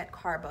is a net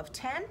carb of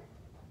 10.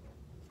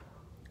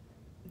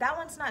 That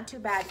one's not too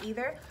bad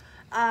either.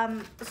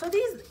 So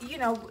these,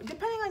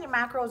 depending on your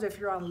macros, if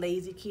you're on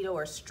lazy keto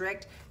or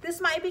strict, this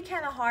might be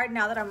kind of hard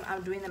now that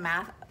I'm doing the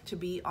math to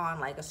be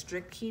on like a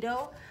strict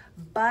keto,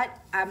 but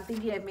I'm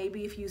thinking that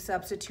maybe if you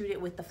substitute it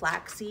with the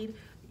flaxseed,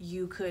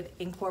 you could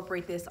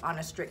incorporate this on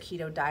a strict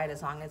keto diet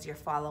as long as you're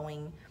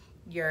following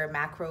your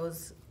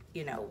macros,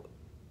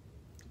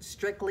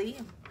 strictly.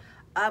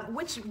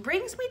 Which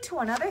brings me to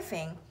another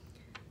thing.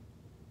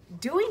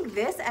 Doing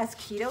this as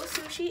keto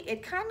sushi,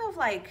 it kind of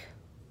like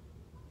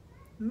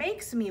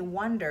makes me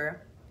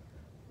wonder,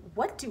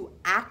 what do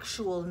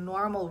actual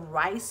normal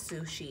rice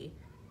sushi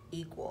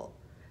equal?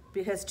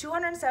 Because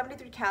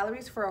 273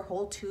 calories for a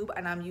whole tube,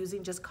 and I'm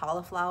using just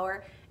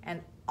cauliflower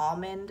and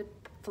almond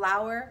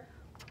flour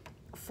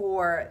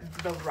for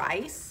the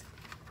rice.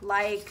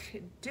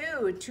 Like,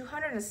 dude,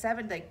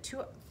 207, like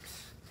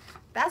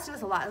that's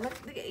just a lot.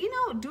 Like,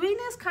 doing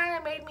this kind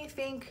of made me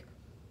think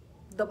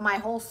my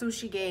whole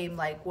sushi game,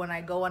 like when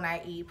I go and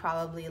I eat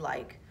probably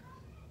like,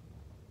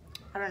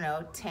 I don't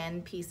know,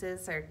 10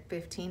 pieces or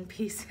 15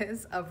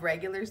 pieces of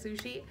regular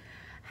sushi,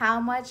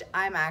 how much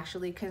I'm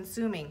actually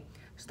consuming.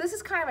 So this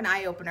is kind of an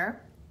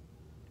eye-opener.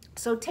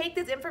 So take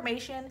this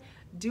information,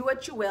 do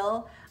what you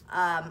will.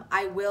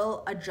 I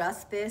will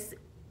adjust this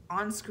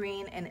on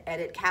screen and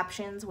edit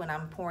captions when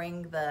I'm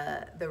pouring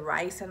the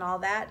rice and all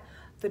that.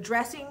 The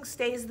dressing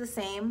stays the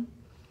same.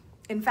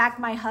 In fact,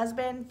 my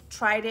husband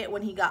tried it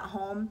when he got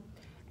home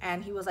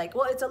and he was like,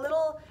 well, it's a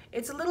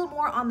little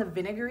more on the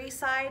vinegary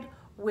side,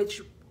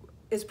 which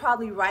is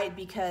probably right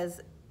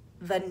because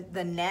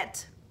the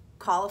net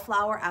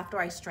cauliflower, after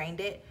I strained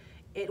it,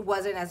 it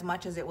wasn't as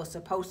much as it was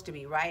supposed to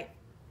be, right?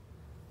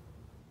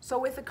 So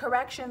with the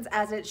corrections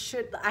as it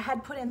should, I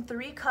had put in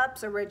 3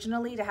 cups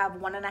originally to have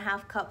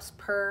 1.5 cups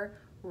per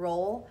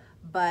roll,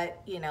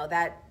 but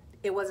that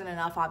it wasn't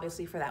enough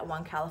obviously for that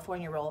one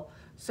California roll.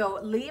 So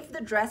leave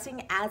the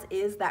dressing as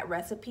is, that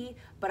recipe,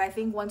 but I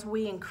think once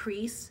we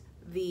increase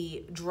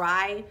the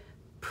dry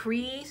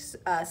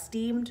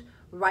pre-steamed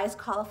rice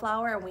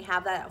cauliflower and we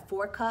have that at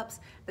 4 cups,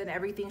 then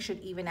everything should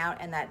even out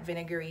and that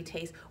vinegary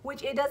taste,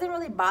 which it doesn't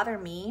really bother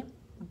me,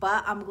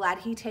 but I'm glad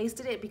he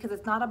tasted it because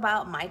it's not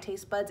about my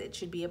taste buds. It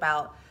should be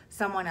about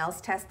someone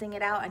else testing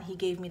it out, and he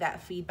gave me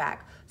that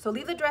feedback. So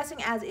leave the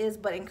dressing as is,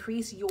 but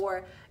increase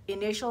your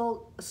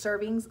initial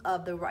servings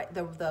of the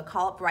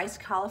rice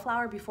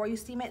cauliflower before you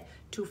steam it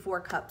to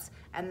 4 cups,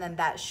 and then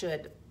that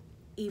should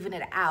even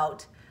it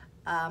out.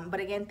 But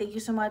again, thank you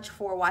so much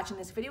for watching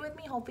this video with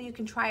me. Hopefully you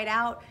can try it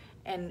out,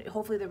 and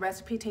hopefully the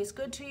recipe tastes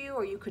good to you,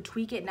 or you could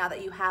tweak it now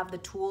that you have the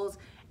tools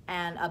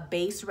and a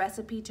base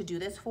recipe to do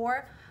this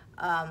for.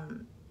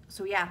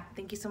 So yeah,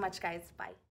 thank you so much, guys. Bye.